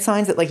fucking warning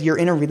signs that like you're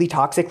in a really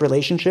toxic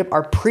relationship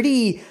are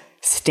pretty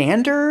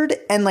standard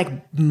and like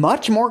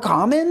much more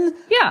common.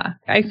 Yeah,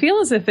 I feel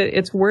as if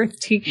it's worth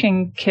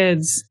teaching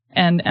kids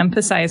and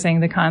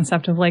emphasizing the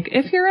concept of like,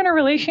 if you're in a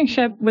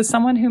relationship with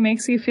someone who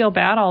makes you feel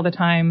bad all the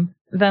time,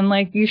 then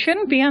like you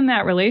shouldn't be in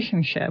that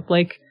relationship.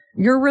 Like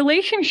your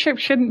relationship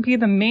shouldn't be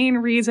the main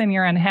reason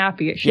you're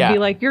unhappy. It should be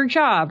like your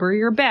job or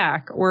your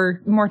back or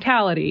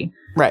mortality.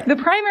 Right. The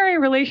primary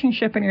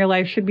relationship in your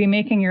life should be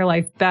making your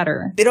life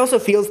better. It also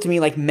feels to me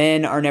like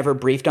men are never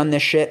briefed on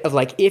this shit of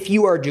like, if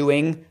you are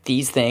doing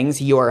these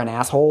things, you are an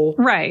asshole.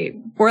 Right.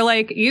 Or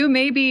like you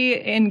may be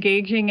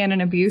engaging in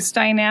an abuse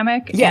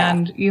dynamic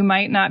and you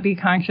might not be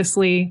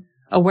consciously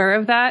aware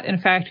of that. In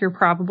fact, you're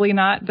probably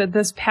not. But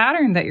this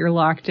pattern that you're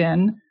locked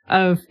in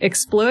of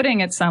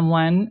exploding at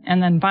someone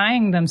and then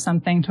buying them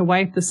something to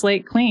wipe the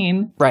slate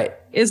clean. Right.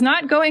 Is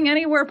not going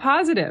anywhere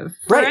positive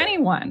for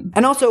anyone.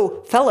 And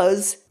also,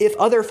 fellas, if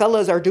other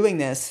fellas are doing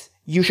this,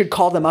 you should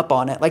call them up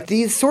on it. Like,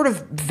 these sort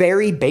of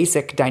very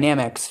basic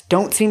dynamics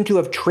don't seem to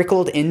have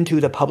trickled into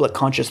the public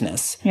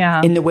consciousness.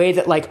 Yeah. In the way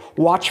that, like,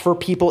 Watch for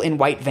People in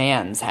White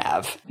Vans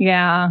have.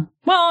 Yeah.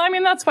 Well, I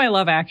mean, that's why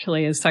Love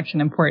Actually is such an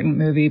important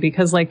movie,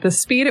 because, like, the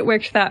speed at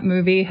which that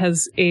movie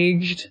has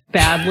aged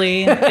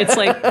badly, it's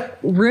like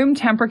room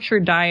temperature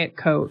Diet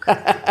Coke.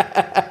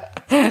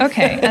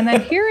 Okay, and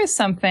then here is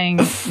something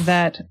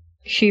that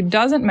she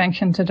doesn't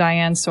mention to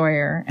Diane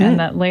Sawyer, and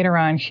that later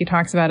on she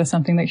talks about as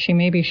something that she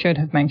maybe should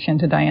have mentioned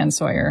to Diane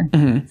Sawyer.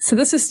 Mm-hmm. So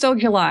this is still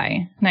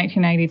July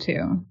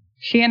 1992.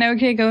 She and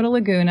OJ go to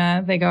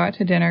Laguna. They go out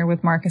to dinner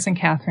with Marcus and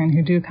Catherine,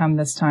 who do come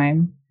this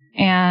time.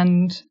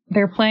 And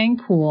they're playing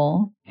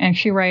pool, and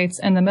she writes,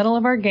 in the middle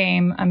of our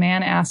game, a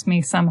man asked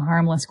me some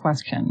harmless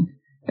question.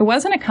 It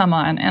wasn't a come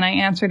on, and I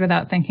answered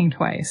without thinking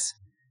twice.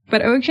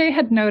 But OJ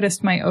had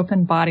noticed my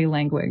open body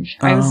language.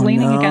 I was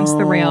leaning against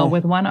the rail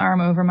with one arm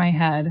over my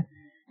head,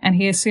 and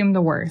he assumed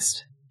the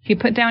worst. He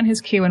put down his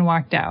cue and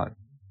walked out.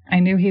 I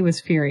knew he was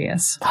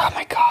furious. Oh,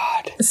 my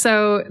God.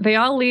 So they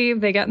all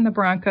leave. They get in the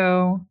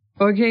Bronco.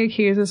 OJ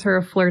accuses her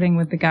of flirting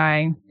with the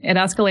guy. It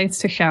escalates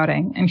to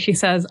shouting, and she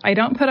says, I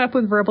don't put up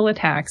with verbal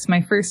attacks.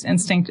 My first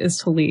instinct is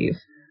to leave.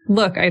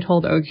 Look, I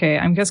told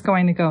OJ, I'm just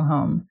going to go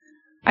home.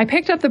 I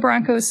picked up the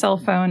Bronco's cell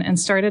phone and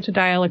started to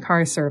dial a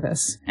car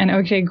service, and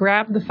OJ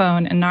grabbed the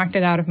phone and knocked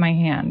it out of my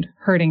hand,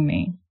 hurting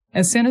me.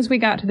 As soon as we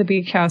got to the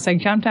beach house, I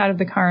jumped out of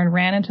the car and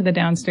ran into the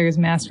downstairs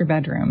master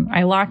bedroom.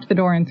 I locked the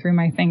door and threw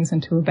my things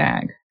into a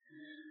bag.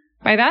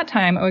 By that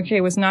time,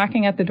 OJ was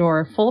knocking at the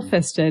door,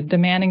 full-fisted,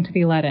 demanding to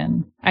be let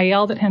in. I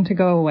yelled at him to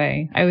go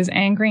away. I was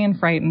angry and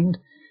frightened,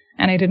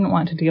 and I didn't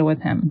want to deal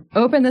with him.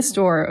 Open this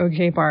door,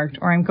 OJ barked,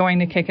 or I'm going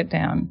to kick it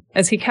down.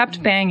 As he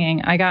kept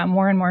banging, I got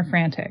more and more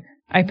frantic.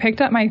 I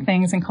picked up my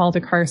things and called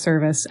a car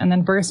service, and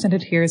then burst into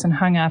tears and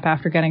hung up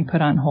after getting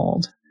put on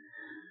hold.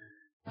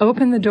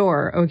 Open the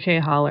door, OJ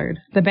hollered.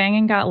 The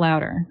banging got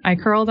louder. I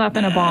curled up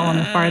in a ball in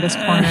the farthest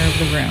corner of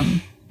the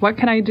room. What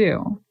could I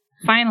do?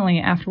 Finally,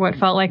 after what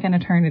felt like an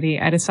eternity,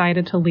 I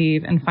decided to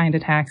leave and find a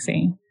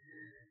taxi.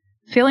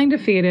 Feeling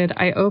defeated,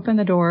 I opened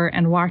the door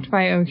and walked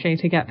by OJ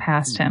to get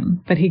past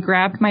him, but he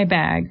grabbed my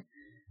bag,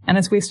 and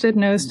as we stood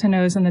nose to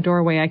nose in the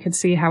doorway, I could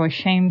see how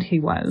ashamed he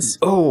was.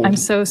 Oh. I'm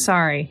so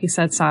sorry, he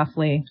said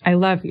softly. I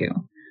love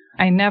you.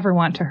 I never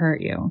want to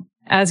hurt you.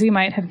 As you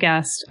might have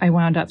guessed, I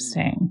wound up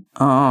staying.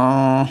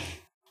 Oh.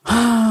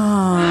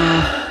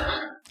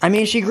 I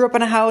mean, she grew up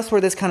in a house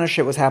where this kind of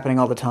shit was happening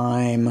all the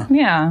time.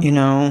 Yeah. You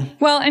know?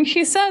 Well, and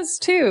she says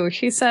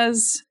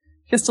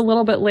just a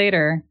little bit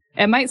later,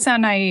 it might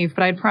sound naive,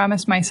 but I'd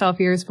promised myself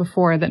years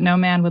before that no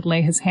man would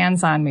lay his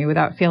hands on me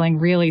without feeling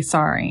really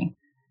sorry.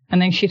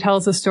 And then she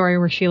tells a story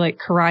where she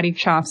karate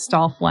chops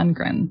Dolph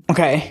Lundgren.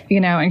 Okay.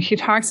 You know, and she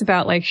talks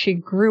about she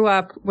grew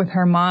up with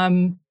her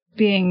mom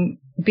being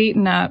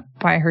beaten up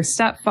by her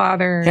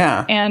stepfather.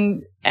 Yeah.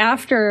 And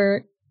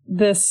after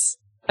this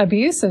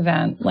abuse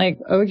event,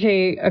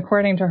 OJ,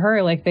 according to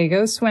her, they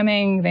go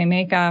swimming, they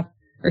make up,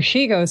 or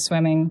she goes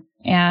swimming,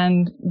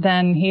 and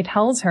then he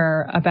tells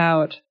her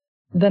about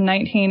the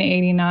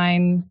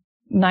 1989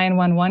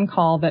 911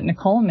 call that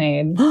Nicole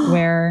made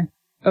where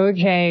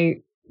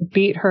OJ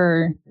beat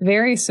her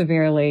very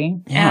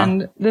severely. Yeah.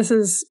 And this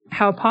is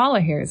how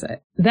Paula hears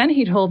it. Then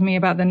he told me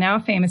about the now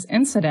famous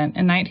incident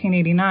in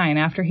 1989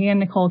 after he and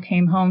Nicole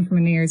came home from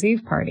a New Year's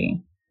Eve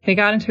party. They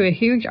got into a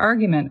huge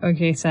argument,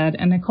 OJ said,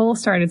 and Nicole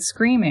started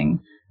screaming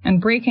and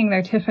breaking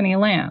their Tiffany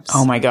lamps.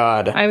 Oh, my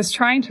God. I was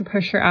trying to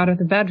push her out of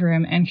the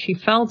bedroom, and she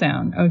fell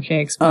down, OJ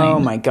explained. Oh,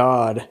 my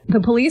God. The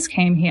police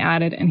came, he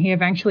added, and he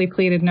eventually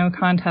pleaded no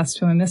contest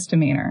to a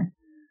misdemeanor.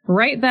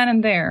 Right then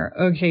and there,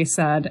 OJ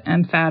said,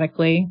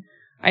 emphatically,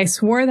 I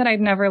swore that I'd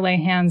never lay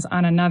hands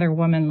on another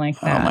woman like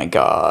that. Oh, my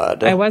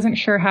God. I wasn't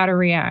sure how to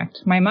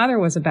react. My mother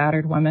was a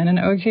battered woman, and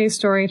OJ's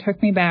story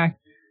took me back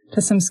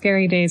to some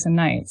scary days and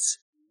nights.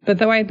 But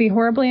though I'd be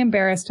horribly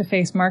embarrassed to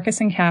face Marcus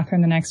and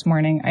Catherine the next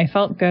morning, I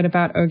felt good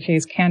about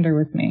OJ's candor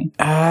with me.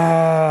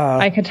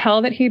 I could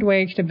tell that he'd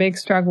waged a big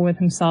struggle with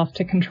himself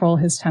to control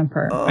his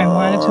temper. I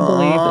wanted to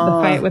believe that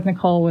the fight with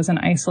Nicole was an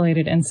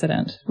isolated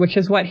incident, which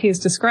is what he's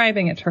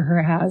describing it to her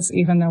as,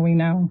 even though we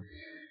know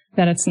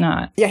that it's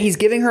not. Yeah, he's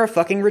giving her a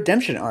fucking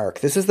redemption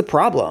arc. This is the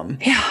problem.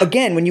 Yeah.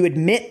 Again, when you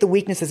admit the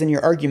weaknesses in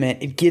your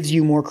argument, it gives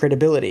you more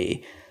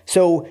credibility.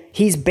 So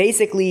he's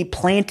basically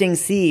planting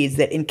seeds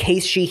that in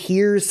case she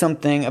hears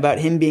something about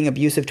him being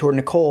abusive toward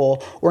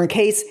Nicole, or in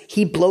case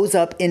he blows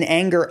up in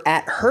anger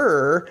at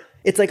her,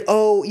 it's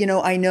oh,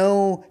 I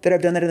know that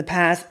I've done that in the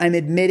past. I'm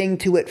admitting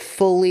to it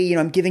fully.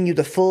 I'm giving you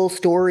the full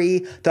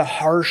story, the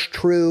harsh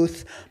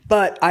truth,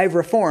 but I've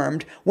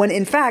reformed. When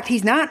in fact,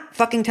 he's not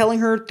fucking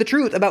telling her the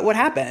truth about what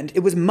happened. It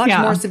was much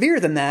more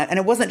severe than that. And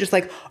it wasn't just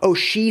oh,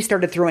 she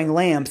started throwing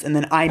lamps and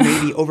then I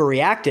maybe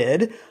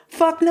overreacted.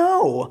 Fuck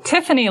no.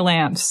 Tiffany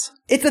lamps.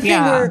 It's a thing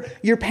where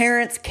your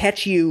parents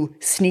catch you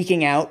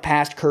sneaking out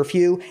past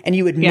curfew and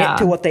you admit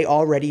to what they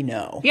already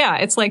know. Yeah.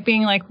 It's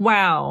being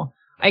wow.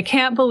 I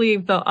can't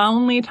believe the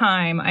only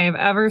time I have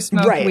ever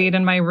smoked weed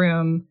in my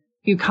room,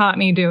 you caught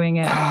me doing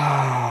it.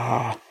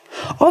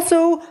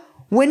 Also,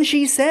 when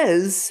she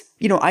says,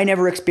 I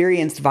never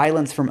experienced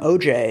violence from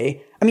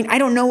OJ, I mean, I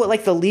don't know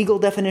what the legal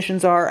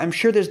definitions are. I'm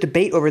sure there's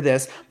debate over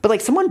this, but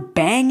someone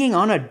banging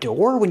on a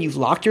door when you've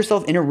locked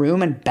yourself in a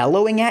room and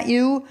bellowing at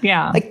you.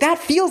 Yeah. That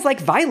feels like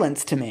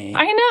violence to me.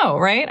 I know,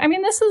 right? I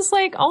mean, this is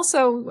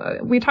also,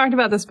 we talked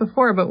about this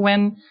before, but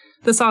when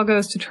this all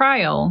goes to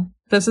trial,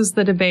 this is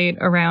the debate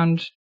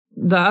around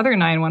the other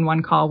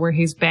 911 call where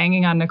he's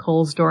banging on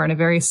Nicole's door in a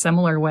very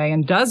similar way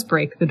and does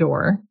break the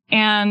door.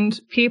 And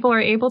people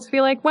are able to be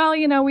well,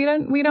 we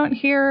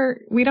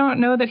don't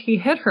know that he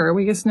hit her.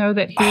 We just know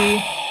that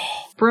he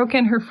broke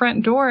in her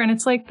front door. And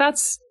it's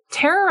that's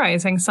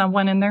terrorizing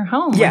someone in their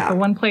home. The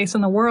one place in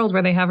the world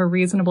where they have a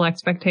reasonable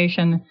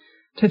expectation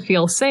to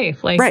feel safe.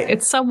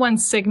 It's someone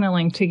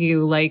signaling to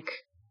you,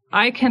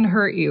 I can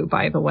hurt you,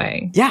 by the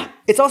way. Yeah.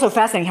 It's also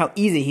fascinating how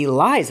easy he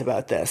lies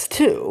about this,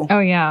 too.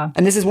 Oh, yeah.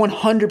 And this is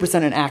 100%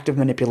 an act of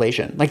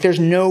manipulation. There's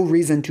no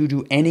reason to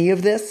do any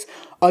of this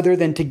other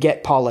than to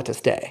get Paula to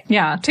stay.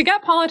 Yeah, to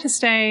get Paula to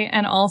stay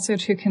and also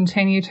to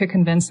continue to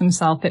convince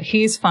himself that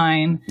he's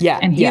fine. Yeah.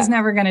 And he's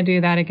never going to do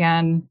that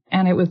again.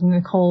 And it was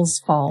Nicole's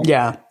fault.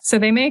 Yeah. So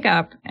they make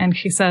up, and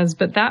she says,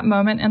 but that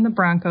moment in the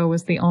Bronco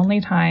was the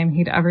only time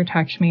he'd ever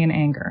touched me in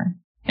anger.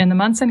 In the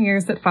months and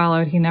years that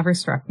followed, he never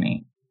struck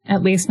me.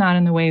 At least not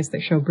in the ways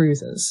that show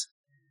bruises.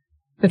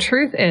 The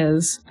truth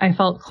is, I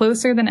felt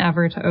closer than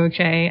ever to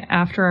OJ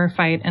after our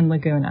fight in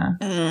Laguna.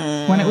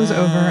 When it was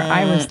over,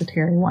 I was the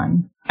teary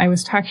one. I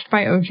was touched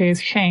by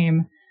OJ's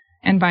shame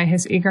and by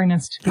his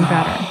eagerness to do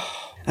better.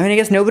 I mean, I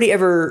guess nobody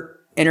ever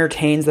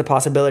entertains the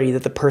possibility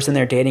that the person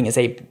they're dating is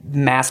a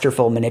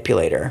masterful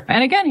manipulator.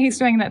 And again, he's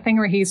doing that thing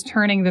where he's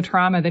turning the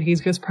trauma that he's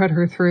just put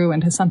her through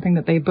into something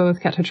that they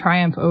both get to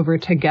triumph over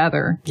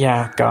together.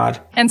 Yeah, God.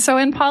 And so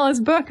in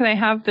Paula's book, they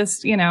have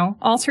this,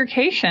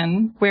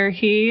 altercation where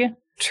he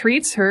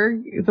treats her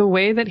the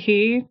way that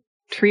he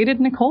treated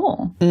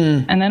Nicole.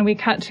 And then we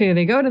cut to,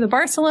 they go to the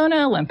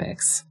Barcelona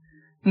Olympics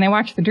and they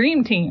watch the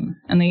Dream Team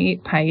and they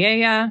eat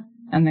paella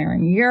and they're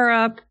in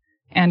Europe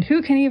And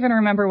who can even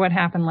remember what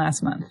happened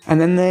last month?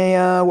 And then they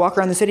walk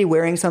around the city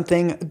wearing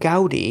something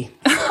gaudy.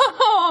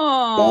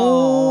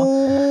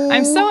 Oh,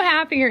 I'm so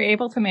happy you're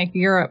able to make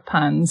Europe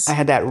puns. I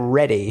had that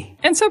ready.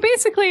 And so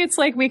basically it's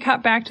like we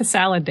cut back to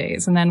salad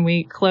days, and then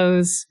we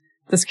close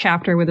this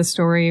chapter with a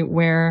story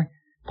where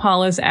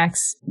Paula's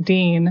ex,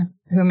 Dean,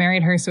 who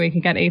married her so he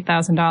could get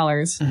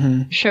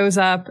 $8,000, shows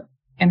up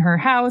in her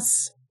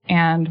house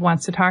and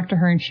wants to talk to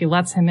her, and she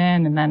lets him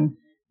in. And then,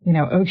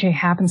 OJ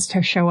happens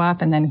to show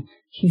up, and then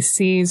he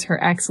sees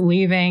her ex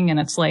leaving, and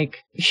it's like,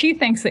 she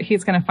thinks that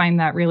he's going to find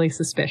that really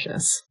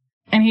suspicious.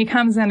 And he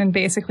comes in, and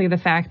basically the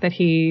fact that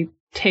he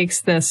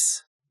takes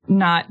this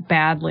not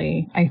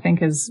badly, I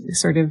think, is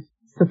sort of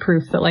the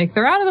proof that, like,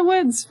 they're out of the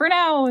woods for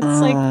now.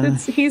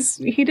 It's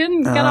he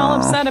didn't get all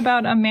upset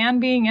about a man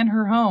being in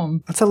her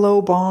home. That's a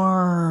low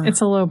bar.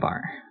 It's a low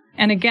bar.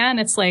 And again,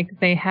 it's like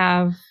they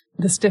have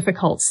this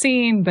difficult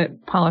scene,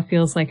 but Paula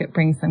feels like it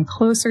brings them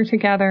closer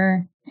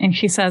together. And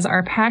she says,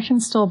 our passion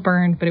still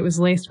burned, but it was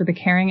laced with a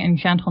caring and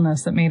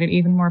gentleness that made it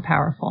even more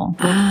powerful.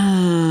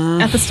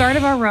 At the start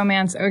of our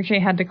romance,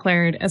 OJ had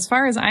declared, as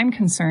far as I'm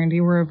concerned,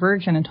 you were a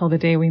virgin until the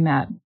day we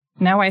met.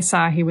 Now I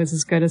saw he was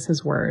as good as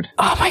his word.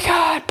 Oh my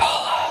God,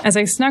 Paula. As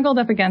I snuggled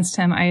up against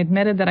him, I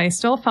admitted that I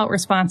still felt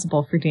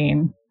responsible for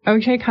Dean.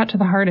 OJ cut to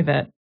the heart of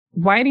it.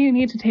 Why do you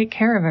need to take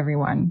care of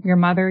everyone? Your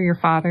mother, your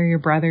father, your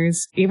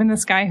brothers, even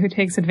this guy who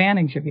takes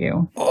advantage of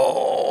you.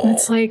 Oh. And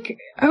it's like,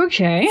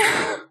 OJ...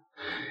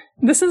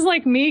 This is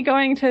like me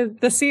going to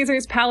the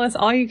Caesar's Palace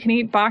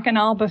all-you-can-eat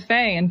Bacchanal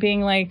buffet and being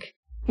like,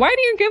 why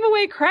do you give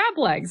away crab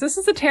legs? This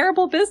is a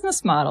terrible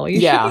business model. You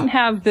shouldn't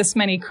have this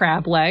many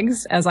crab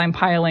legs as I'm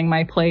piling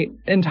my plate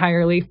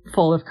entirely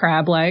full of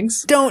crab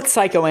legs. Don't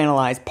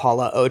psychoanalyze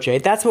Paula,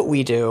 OJ. That's what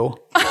we do.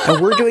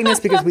 And we're doing this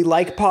because we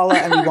like Paula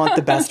and we want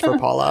the best for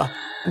Paula.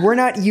 We're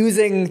not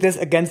using this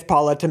against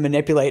Paula to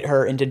manipulate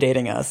her into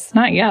dating us.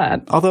 Not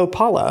yet. Although,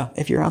 Paula,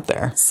 if you're out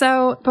there.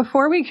 So,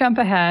 before we jump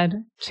ahead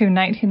to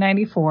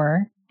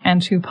 1994 and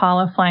to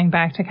Paula flying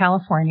back to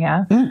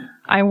California,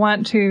 I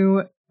want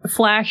to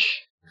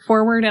flash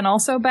forward and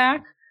also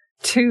back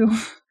to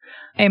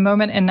a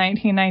moment in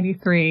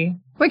 1993,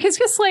 which is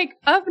just like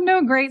of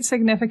no great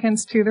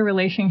significance to the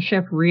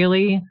relationship,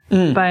 really,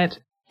 but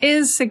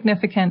is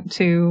significant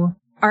to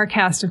our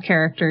cast of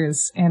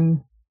characters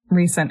in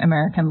recent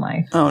American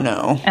life. Oh,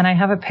 no. And I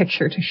have a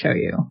picture to show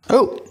you.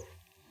 Oh.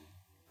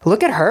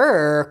 Look at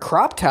her.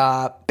 Crop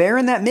top.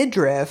 Bearing that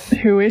midriff.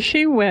 Who is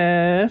she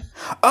with?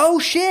 Oh,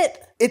 shit.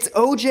 It's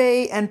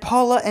OJ and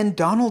Paula and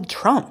Donald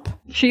Trump.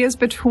 She is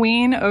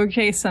between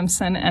OJ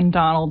Simpson and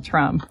Donald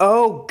Trump.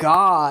 Oh,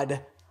 God.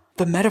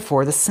 The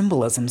metaphor, the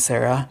symbolism,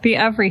 Sarah. The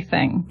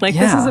everything. Like,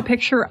 This is a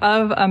picture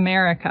of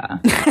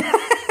America.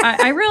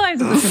 I realize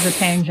that this is a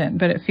tangent,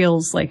 but it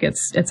feels like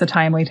it's a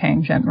timely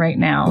tangent right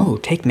now. Oh,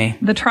 take me.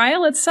 The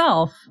trial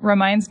itself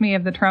reminds me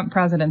of the Trump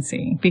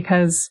presidency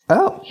because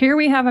here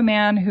we have a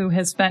man who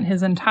has spent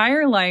his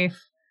entire life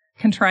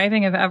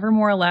contriving of ever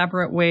more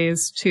elaborate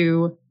ways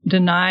to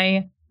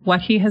deny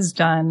what he has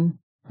done.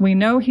 We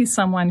know he's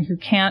someone who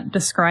can't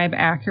describe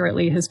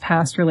accurately his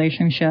past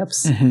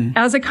relationships.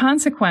 As a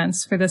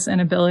consequence for this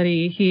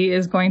inability, he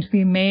is going to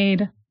be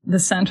made the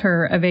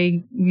center of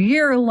a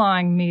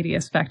year-long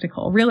media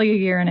spectacle, really a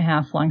year and a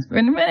half long,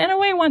 in a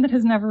way one that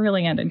has never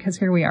really ended, because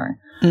here we are.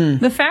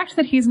 The fact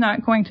that he's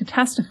not going to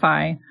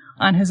testify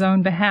on his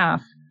own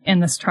behalf in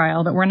this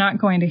trial, that we're not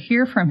going to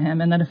hear from him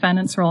in the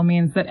defendant's role,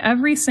 means that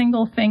every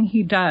single thing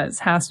he does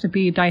has to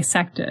be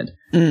dissected.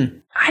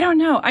 I don't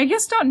know. I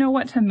just don't know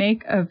what to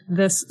make of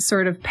this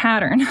sort of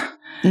pattern.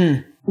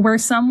 Where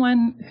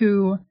someone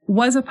who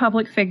was a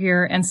public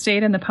figure and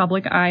stayed in the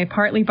public eye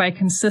partly by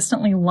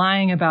consistently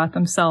lying about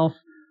themselves,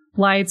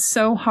 lied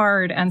so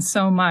hard and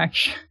so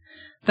much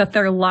that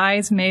their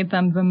lies made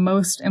them the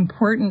most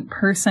important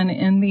person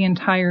in the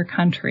entire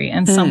country,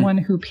 and someone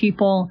who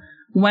people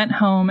went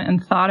home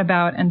and thought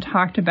about and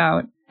talked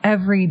about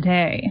every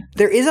day.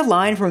 There is a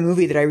line from a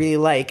movie that I really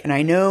like, and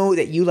I know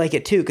that you like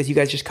it too because you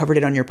guys just covered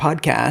it on your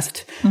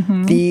podcast.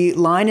 The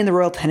line in The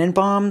Royal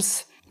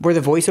Tenenbaums where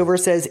the voiceover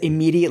says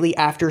immediately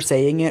after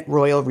saying it,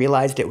 Royal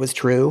realized it was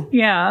true.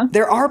 Yeah.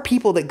 There are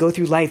people that go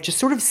through life just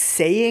sort of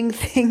saying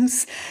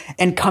things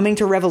and coming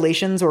to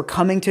revelations or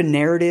coming to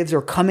narratives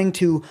or coming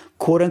to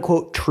quote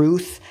unquote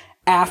truth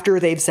after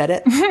they've said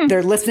it.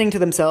 They're listening to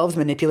themselves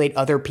manipulate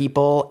other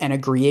people and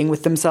agreeing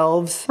with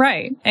themselves.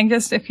 Right. And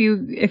just if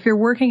you're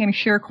working in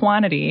sheer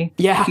quantity,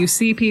 if you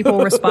see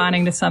people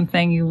responding to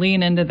something, you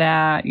lean into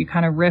that, you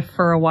kind of riff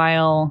for a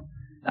while.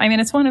 I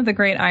mean, it's one of the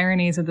great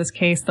ironies of this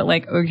case that,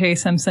 like, O.J.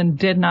 Simpson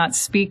did not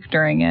speak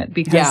during it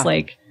because,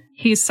 like,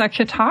 he's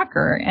such a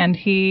talker, and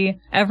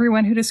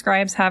everyone who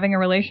describes having a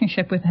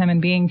relationship with him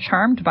and being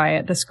charmed by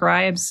it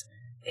describes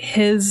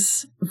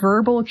his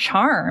verbal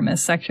charm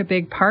as such a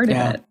big part of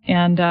it.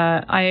 And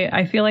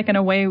I feel like in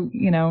a way,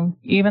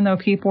 even though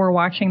people were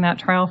watching that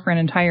trial for an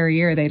entire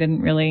year, they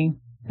didn't really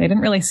They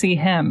didn't really see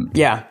him.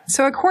 Yeah.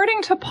 So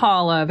according to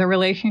Paula, the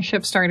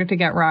relationship started to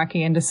get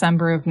rocky in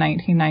December of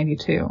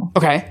 1992.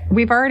 Okay.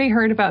 We've already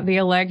heard about the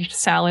alleged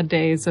salad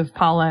days of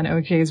Paula and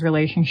OJ's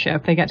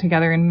relationship. They get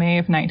together in May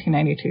of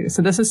 1992.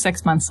 So this is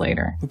 6 months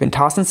later. We've been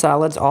tossing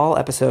salads all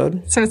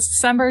episode. So it's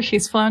December.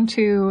 She's flown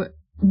to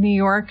New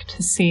York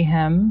to see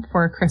him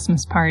for a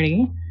Christmas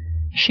party.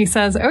 She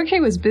says,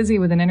 OJ was busy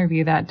with an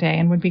interview that day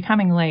and would be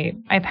coming late.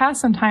 I passed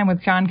some time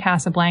with John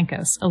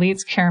Casablancas,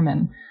 Elite's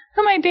chairman,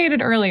 whom I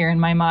dated earlier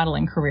in my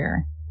modeling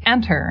career.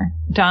 Enter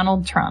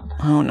Donald Trump.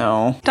 Oh,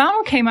 no.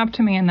 Donald came up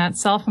to me in that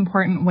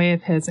self-important way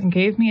of his and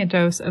gave me a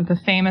dose of the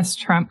famous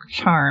Trump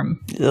charm.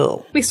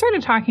 Ew. We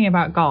started talking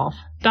about golf.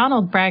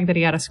 Donald bragged that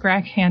he had a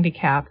scratch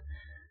handicap,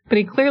 but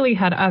he clearly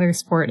had other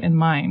sport in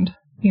mind.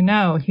 You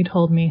know, he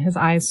told me, his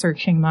eyes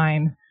searching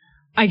mine,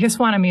 I just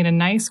want to meet a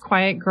nice,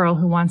 quiet girl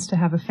who wants to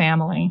have a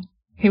family.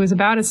 He was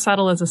about as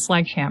subtle as a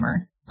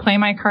sledgehammer. Play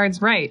my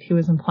cards right, he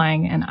was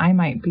implying, and I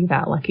might be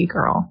that lucky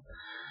girl.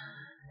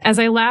 As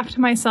I laughed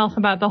to myself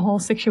about the whole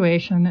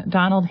situation,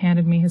 Donald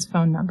handed me his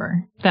phone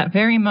number. That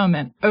very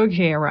moment,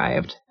 OJ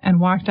arrived and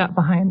walked up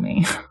behind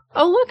me.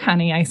 Oh, look,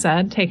 honey, I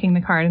said, taking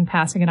the card and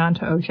passing it on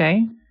to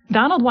OJ.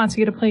 Donald wants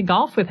you to play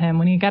golf with him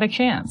when you get a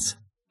chance.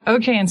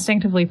 OJ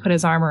instinctively put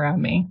his arm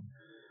around me.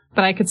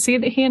 But I could see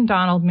that he and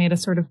Donald made a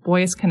sort of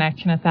boys'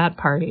 connection at that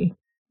party.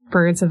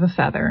 Birds of a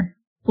feather.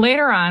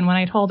 Later on, when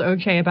I told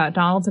OJ about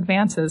Donald's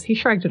advances, he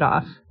shrugged it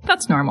off.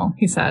 That's normal,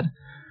 he said.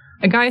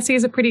 A guy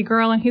sees a pretty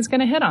girl and he's going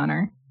to hit on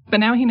her.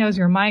 But now he knows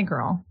you're my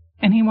girl,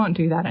 and he won't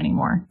do that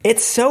anymore.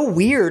 It's so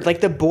weird, like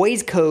the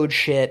boys' code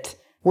shit,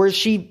 where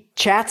she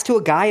chats to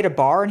a guy at a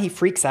bar and he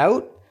freaks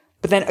out.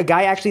 But then a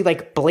guy actually,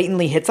 like,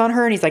 blatantly hits on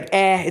her, and he's like,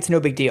 it's no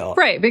big deal.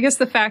 Right, because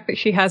the fact that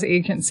she has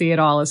agency at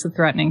all is a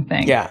threatening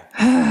thing.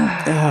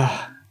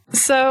 Yeah.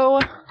 So,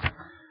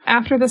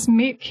 after this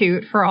meet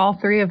cute for all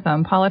three of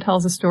them, Paula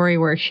tells a story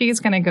where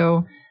she's going to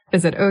go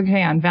visit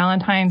OJ on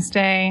Valentine's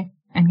Day,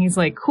 and he's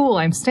like, cool,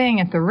 I'm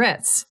staying at the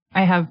Ritz.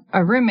 I have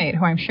a roommate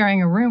who I'm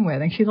sharing a room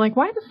with. And she's like,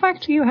 why the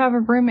fuck do you have a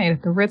roommate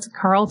at the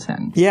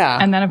Ritz-Carlton? Yeah.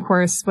 And then, of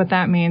course, what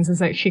that means is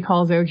that she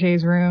calls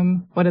OJ's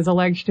room what is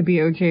alleged to be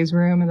OJ's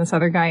room. And this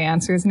other guy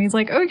answers and he's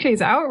like,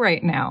 OJ's out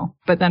right now.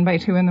 But then by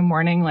 2 a.m,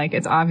 like,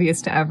 it's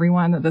obvious to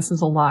everyone that this is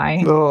a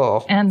lie.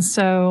 Oh. And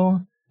so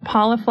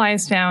Paula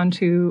flies down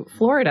to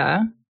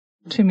Florida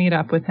to meet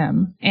up with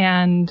him.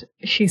 And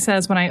she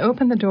says, when I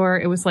opened the door,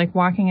 it was like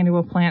walking into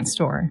a plant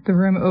store. The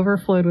room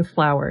overflowed with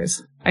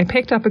flowers. I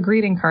picked up a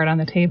greeting card on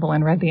the table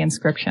and read the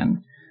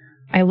inscription.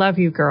 I love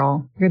you,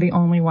 girl. You're the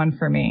only one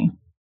for me.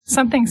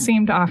 Something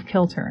seemed off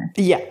kilter.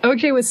 Yeah.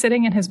 OJ was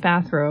sitting in his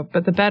bathrobe,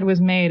 but the bed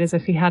was made as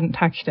if he hadn't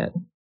touched it.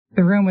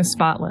 The room was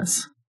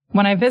spotless.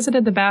 When I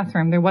visited the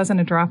bathroom, there wasn't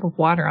a drop of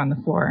water on the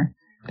floor.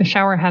 The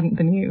shower hadn't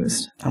been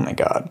used. Oh, my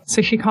God.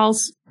 So she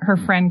calls her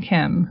friend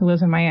Kim, who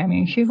lives in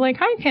Miami. She's like,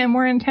 hi, Kim,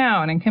 we're in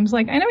town. And Kim's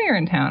like, I know you're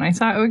in town. I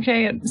saw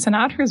OJ at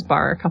Sinatra's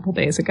bar a couple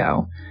days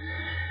ago.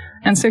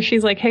 And so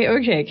she's like, hey,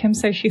 OJ, Kim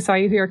says she saw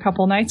you here a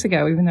couple nights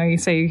ago, even though you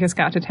say you just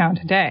got to town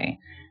today.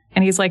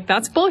 And he's like,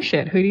 that's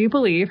bullshit. Who do you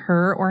believe,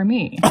 her or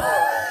me?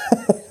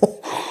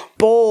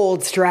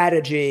 Bold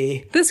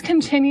strategy. This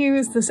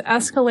continues. This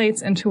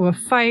escalates into a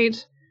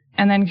fight.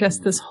 And then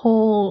just this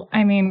whole,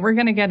 we're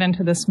going to get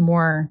into this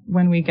more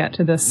when we get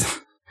to this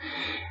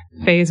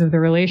phase of the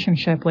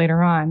relationship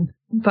later on.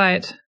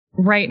 But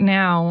right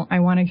now, I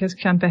want to just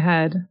jump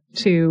ahead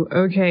to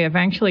OJ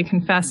eventually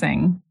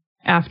confessing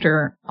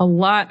after a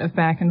lot of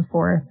back and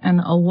forth and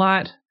a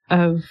lot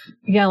of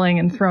yelling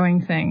and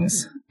throwing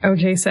things.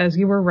 OJ says,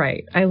 you were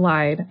right. I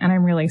lied, and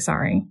I'm really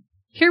sorry.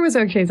 Here was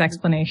OJ's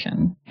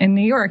explanation. In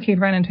New York,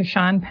 he'd run into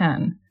Sean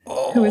Penn,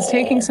 who was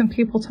taking some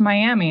people to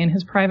Miami in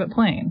his private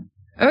plane.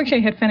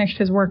 OJ had finished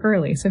his work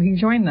early, so he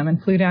joined them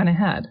and flew down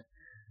ahead.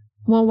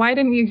 Well, why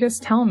didn't you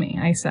just tell me?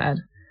 I said.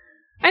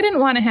 I didn't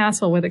want to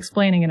hassle with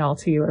explaining it all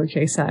to you,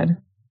 OJ said.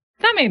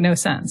 That made no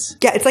sense.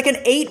 Yeah, it's like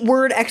an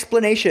 8-word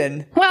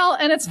explanation. Well,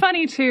 and it's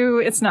funny,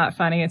 too. It's not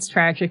funny. It's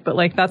tragic. But,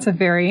 that's a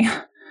very,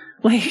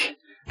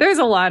 there's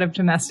a lot of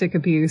domestic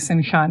abuse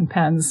in Sean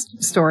Penn's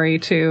story,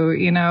 too.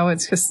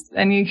 It's just,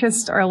 and you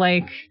just are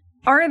like,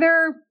 are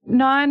there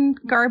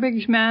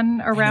non-garbage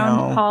men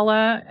around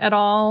Paula at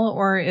all?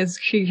 Or is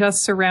she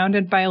just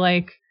surrounded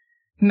by,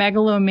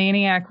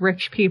 megalomaniac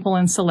rich people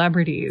and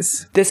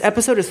celebrities? This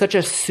episode is such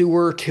a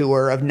sewer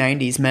tour of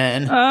 90s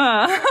men.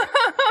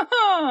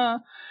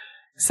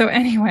 So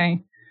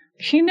anyway,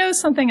 she knows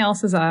something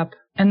else is up,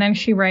 and then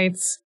she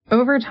writes,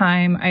 over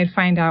time, I'd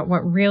find out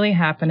what really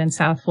happened in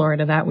South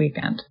Florida that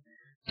weekend.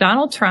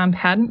 Donald Trump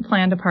hadn't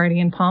planned a party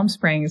in Palm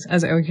Springs,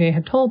 as OJ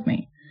had told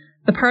me.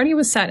 The party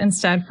was set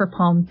instead for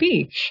Palm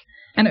Beach,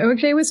 and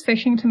OJ was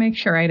fishing to make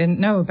sure I didn't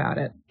know about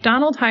it.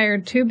 Donald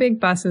hired 2 big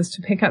buses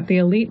to pick up the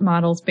elite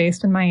models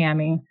based in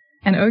Miami,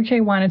 and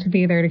OJ wanted to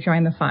be there to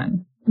join the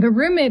fun. The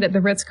roommate at the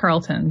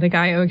Ritz-Carlton, the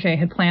guy OJ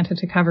had planted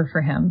to cover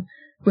for him,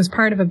 was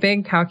part of a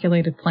big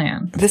calculated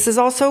plan. This is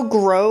also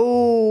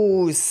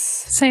gross.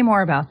 Say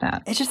more about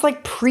that. It's just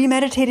like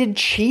premeditated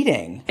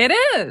cheating. It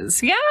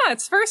is. Yeah,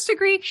 it's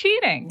first-degree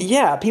cheating.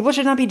 Yeah, people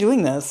should not be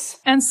doing this.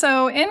 And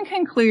so, in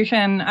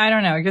conclusion, I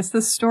don't know, just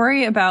the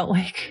story about,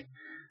 like,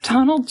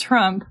 Donald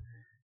Trump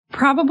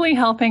probably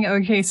helping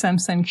O.J.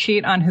 Simpson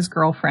cheat on his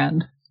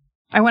girlfriend.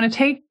 I want to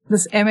take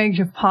this image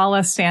of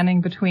Paula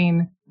standing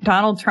between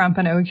Donald Trump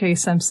and O.J.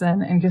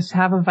 Simpson and just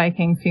have a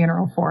Viking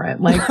funeral for it.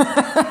 Like,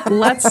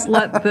 let's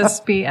let this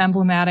be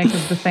emblematic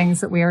of the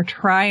things that we are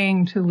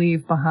trying to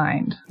leave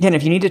behind. Yeah, and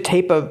if you need to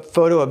tape a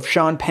photo of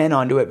Sean Penn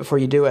onto it before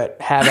you do it,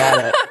 have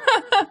at it.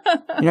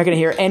 You're not going to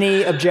hear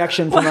any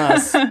objection from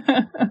us.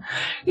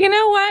 You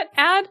know what?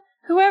 Add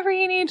whoever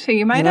you need to.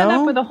 You might end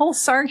up with a whole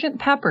Sergeant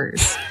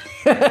Pepper's.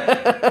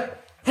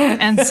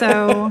 And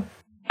so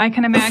I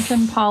can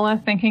imagine Paula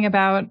thinking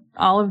about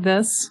all of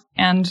this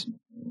and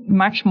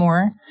much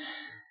more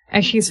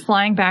as she's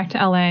flying back to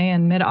LA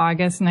in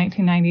mid-August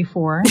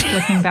 1994,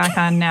 looking back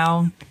on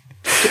now.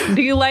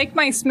 Do you like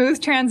my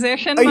smooth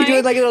transition, Are Mike? you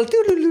doing like a little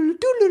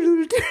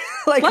doo-doo-doo-doo-doo-doo-doo?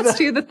 Like Let's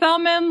do the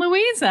Thelma and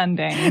Louise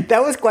ending.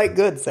 That was quite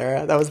good,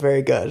 Sarah. That was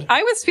very good.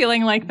 I was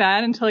feeling like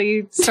that until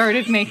you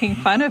started making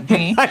fun of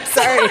me. I'm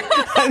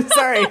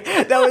sorry.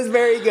 That was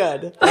very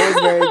good.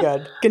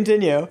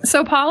 Continue.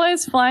 So Paula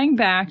is flying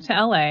back to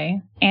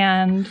LA,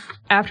 and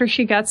after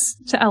she gets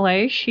to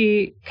LA,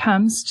 she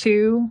comes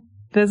to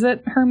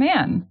visit her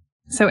man.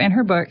 So in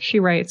her book, she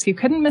writes, "You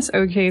couldn't miss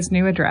OJ's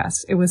new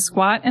address. It was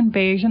squat and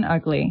beige and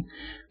ugly,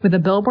 with a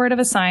billboard of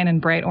a sign in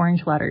bright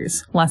orange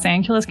letters, Los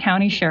Angeles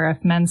County Sheriff,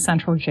 Men's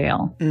Central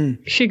Jail."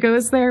 She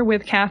goes there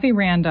with Kathy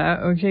Randa,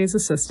 OJ's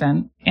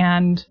assistant,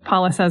 and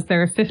Paula says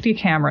there are 50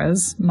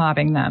 cameras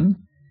mobbing them.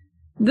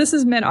 This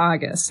is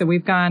mid-August, so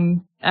we've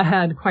gone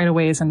ahead quite a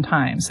ways in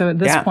time. So at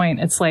this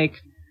point, it's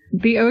like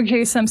the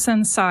O.J.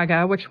 Simpson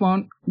saga, which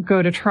won't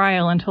go to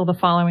trial until the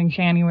following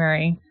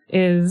January,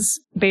 is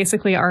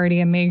basically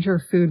already a major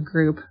food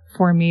group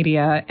for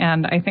media.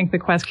 And I think the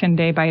question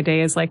day by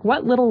day is like,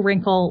 what little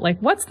wrinkle, like,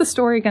 what's the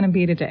story going to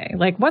be today?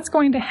 Like, what's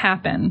going to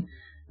happen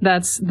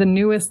that's the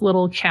newest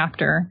little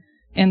chapter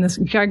in this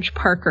Judge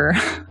Parker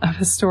of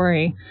a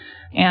story?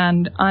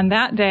 And on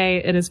that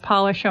day, it is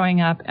Paula showing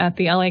up at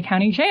the LA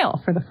County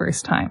Jail for the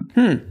first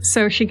time.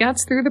 So she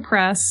gets through the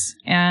press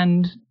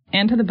and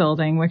into the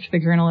building, which the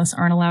journalists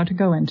aren't allowed to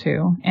go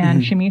into,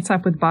 and she meets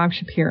up with Bob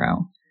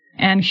Shapiro.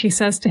 And she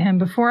says to him,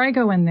 "Before I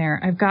go in there,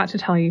 I've got to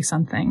tell you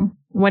something."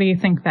 What do you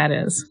think that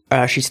is?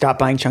 She stopped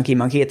buying Chunky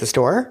Monkey at the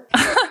store?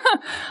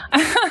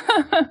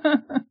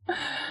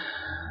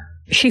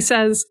 She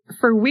says,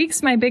 "For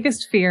weeks, my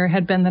biggest fear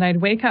had been that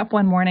I'd wake up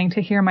one morning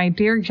to hear my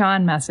Dear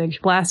John message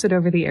blasted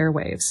over the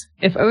airwaves.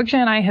 If OJ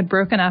and I had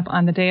broken up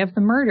on the day of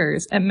the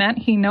murders, it meant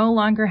he no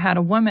longer had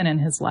a woman in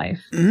his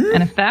life.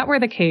 And if that were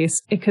the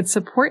case, it could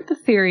support the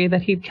theory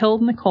that he'd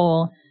killed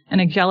Nicole in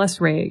a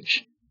jealous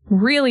rage.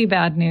 Really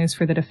bad news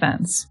for the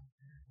defense.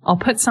 I'll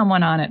put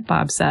someone on it,"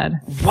 Bob said.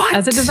 What?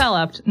 As it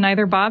developed,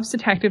 neither Bob's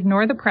detective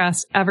nor the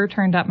press ever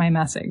turned up my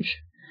message.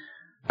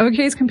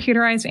 OJ's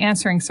computerized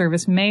answering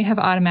service may have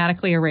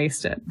automatically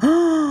erased it.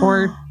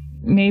 Or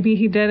maybe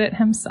he did it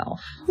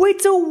himself.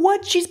 Wait, so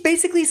what? She's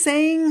basically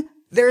saying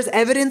there's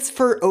evidence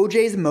for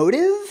OJ's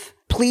motive?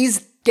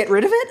 Please get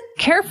rid of it?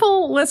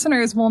 Careful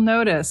listeners will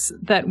notice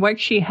that what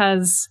she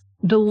has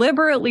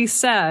deliberately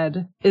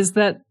said is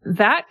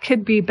that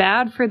could be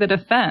bad for the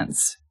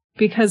defense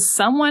because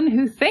someone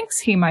who thinks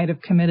he might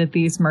have committed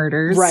these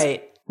murders,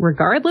 right,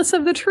 regardless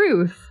of the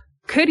truth,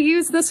 could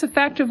use this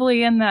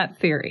effectively in that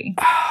theory.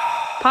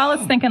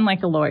 Paula's thinking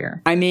like a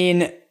lawyer. I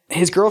mean,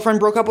 his girlfriend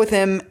broke up with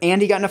him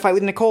and he got in a fight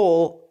with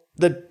Nicole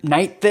the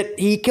night that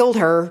he killed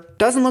her.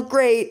 Doesn't look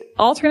great.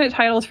 Alternate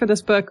titles for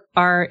this book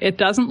are It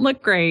Doesn't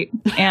Look Great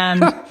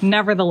and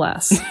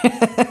Nevertheless.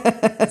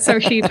 So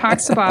she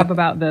talks to Bob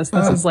about this.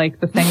 This is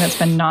like the thing that's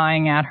been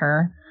gnawing at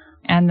her.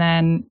 And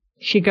then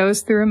she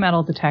goes through a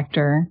metal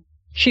detector.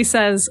 She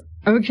says,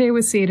 OJ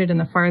was seated in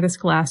the farthest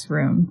glass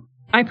room.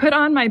 I put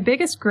on my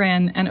biggest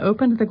grin and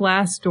opened the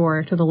glass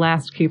door to the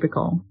last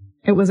cubicle.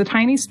 It was a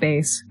tiny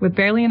space with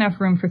barely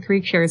enough room for 3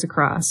 chairs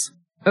across.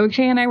 OJ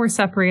and I were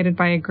separated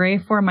by a gray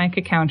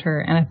Formica counter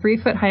and a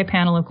 3-foot-high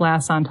panel of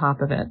glass on top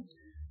of it.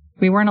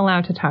 We weren't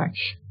allowed to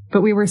touch,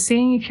 but we were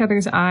seeing each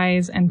other's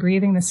eyes and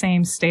breathing the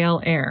same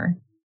stale air.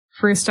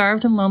 For a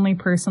starved and lonely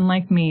person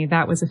like me,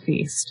 that was a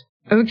feast.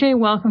 OJ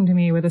welcomed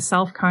me with a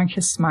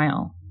self-conscious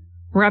smile.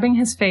 Rubbing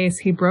his face,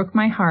 he broke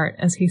my heart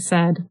as he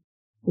said,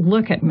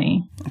 "Look at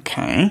me."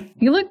 Okay.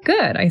 "You look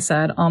good," I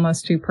said,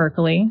 almost too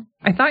perkily.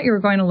 "I thought you were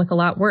going to look a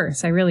lot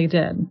worse. I really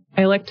did."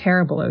 "I look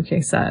terrible,"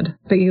 OJ said,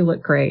 "but you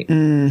look great."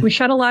 We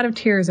shed a lot of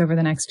tears over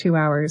the next 2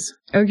 hours.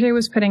 OJ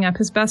was putting up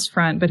his best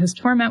front, but his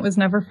torment was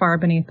never far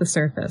beneath the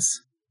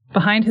surface.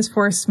 Behind his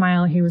forced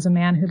smile, he was a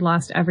man who'd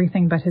lost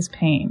everything but his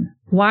pain.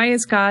 "Why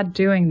is God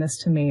doing this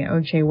to me?"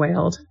 OJ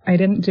wailed. "I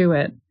didn't do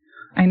it.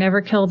 I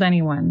never killed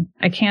anyone.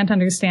 I can't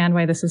understand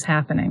why this is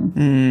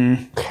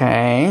happening."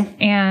 Okay.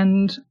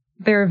 And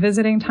their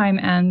visiting time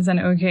ends and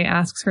OJ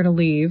asks her to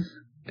leave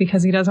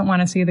because he doesn't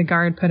want to see the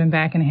guard put him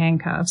back in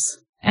handcuffs.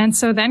 And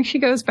so then she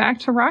goes back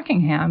to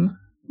Rockingham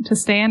to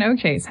stay in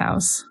OJ's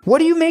house. What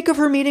do you make of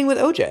her meeting with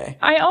OJ?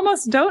 I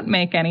almost don't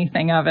make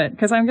anything of it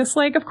because I'm just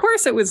like, of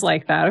course it was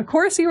like that. Of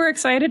course you were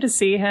excited to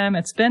see him.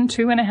 It's been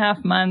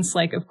 2.5 months.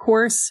 Like, of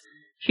course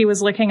he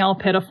was looking all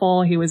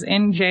pitiful. He was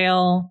in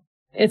jail.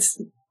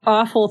 It's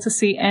awful to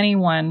see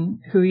anyone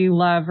who you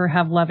love or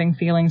have loving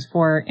feelings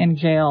for in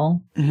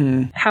jail.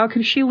 Mm-hmm. How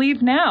could she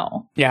leave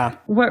now? Yeah.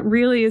 What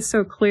really is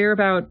so clear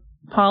about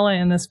Paula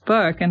in this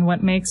book and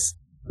what makes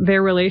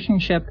their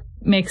relationship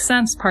make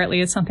sense partly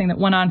is something that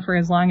went on for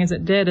as long as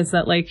it did, is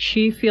that like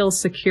she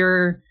feels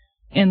secure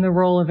in the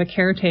role of a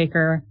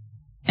caretaker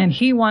and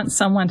he wants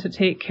someone to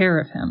take care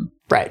of him.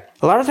 Right.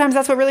 A lot of times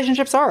that's what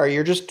relationships are.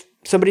 You're just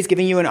somebody's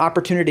giving you an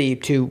opportunity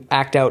to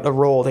act out a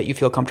role that you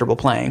feel comfortable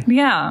playing.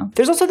 Yeah.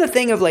 There's also the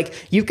thing of like,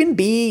 you can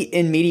be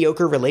in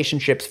mediocre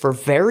relationships for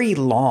very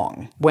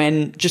long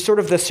when just sort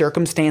of the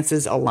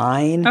circumstances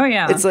align. Oh,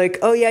 yeah. It's like,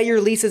 oh, yeah, your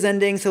lease is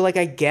ending, so like,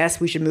 I guess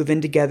we should move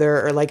in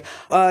together. Or like,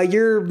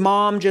 your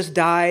mom just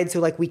died, so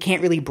like, we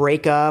can't really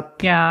break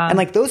up. Yeah. And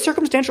like, those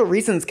circumstantial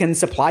reasons can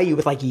supply you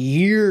with like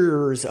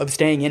years of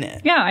staying in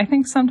it. Yeah, I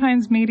think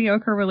sometimes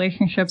mediocre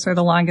relationships are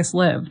the longest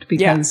lived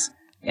because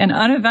an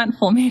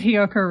uneventful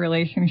mediocre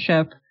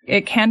relationship,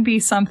 it can be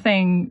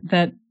something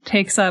that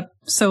takes up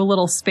so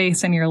little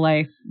space in your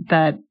life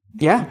that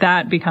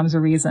that becomes a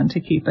reason to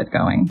keep it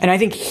going. And I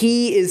think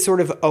he is sort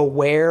of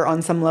aware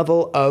on some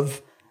level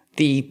of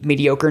the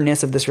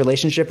mediocreness of this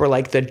relationship or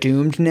like the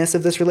doomedness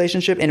of this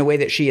relationship in a way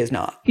that she is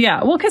not.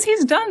 Yeah, well, because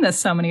he's done this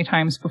so many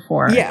times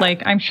before. Yeah.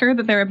 Like, I'm sure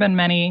that there have been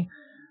many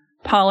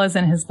Paulas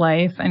in his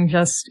life and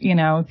just, you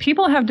know,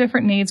 people have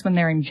different needs when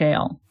they're in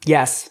jail.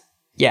 Yes.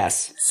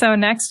 Yes. So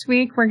next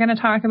week, we're going to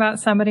talk about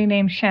somebody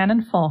named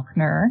Shannon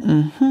Faulkner.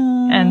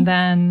 Mm-hmm. And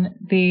then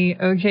the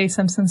O.J.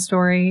 Simpson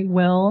story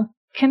will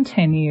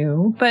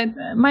continue. But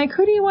Mike,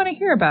 who do you want to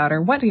hear about,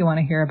 or what do you want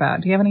to hear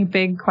about? Do you have any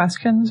big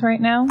questions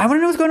right now? I want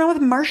to know what's going on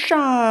with Marcia.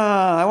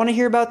 I want to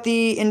hear about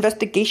the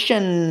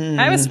investigation.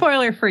 I have a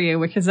spoiler for you,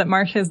 which is that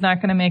Marcia is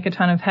not going to make a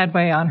ton of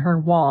headway on her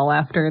wall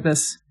after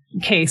this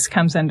case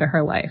comes into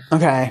her life.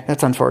 Okay,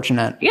 that's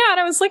unfortunate. Yeah, and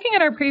I was looking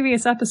at our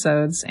previous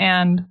episodes,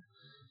 and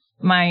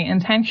my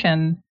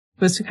intention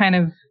was to kind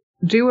of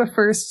do a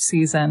first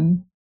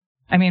season.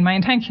 I mean, my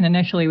intention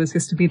initially was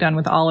just to be done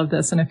with all of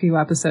this in a few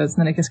episodes,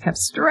 and then it just kept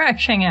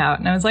stretching out.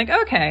 And I was like,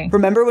 okay.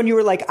 Remember when you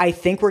were like, I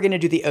think we're going to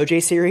do the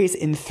OJ series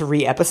in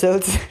 3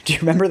 episodes? Do you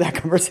remember that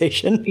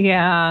conversation?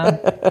 Yeah.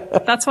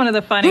 That's one of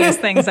the funniest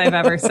things I've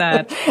ever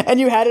said.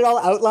 And you had it all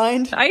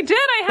outlined? I did.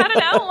 I had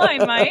an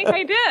outline, Mike.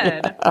 I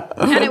did.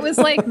 Yeah. And it was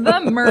like the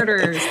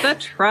murders, the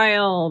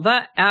trial,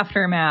 the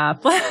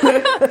aftermath.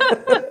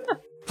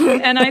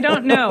 And I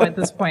don't know at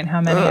this point how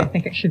many I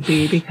think it should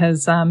be,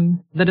 because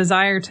the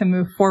desire to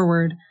move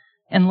forward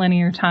in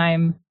linear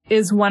time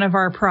is one of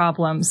our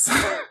problems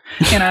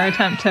in our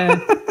attempt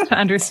to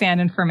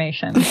understand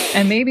information.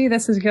 And maybe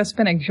this has just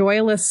been a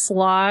joyless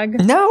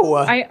slog. No.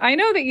 I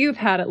know that you've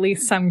had at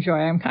least some joy.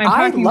 I'm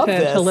talking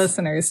to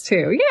listeners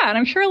too. Yeah, and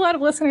I'm sure a lot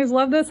of listeners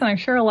love this, and I'm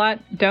sure a lot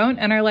don't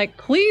and are like,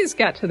 please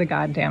get to the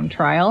goddamn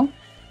trial.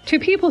 To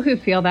people who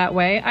feel that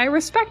way, I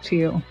respect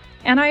you.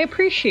 And I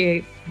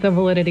appreciate the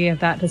validity of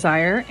that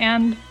desire,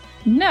 and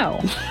no.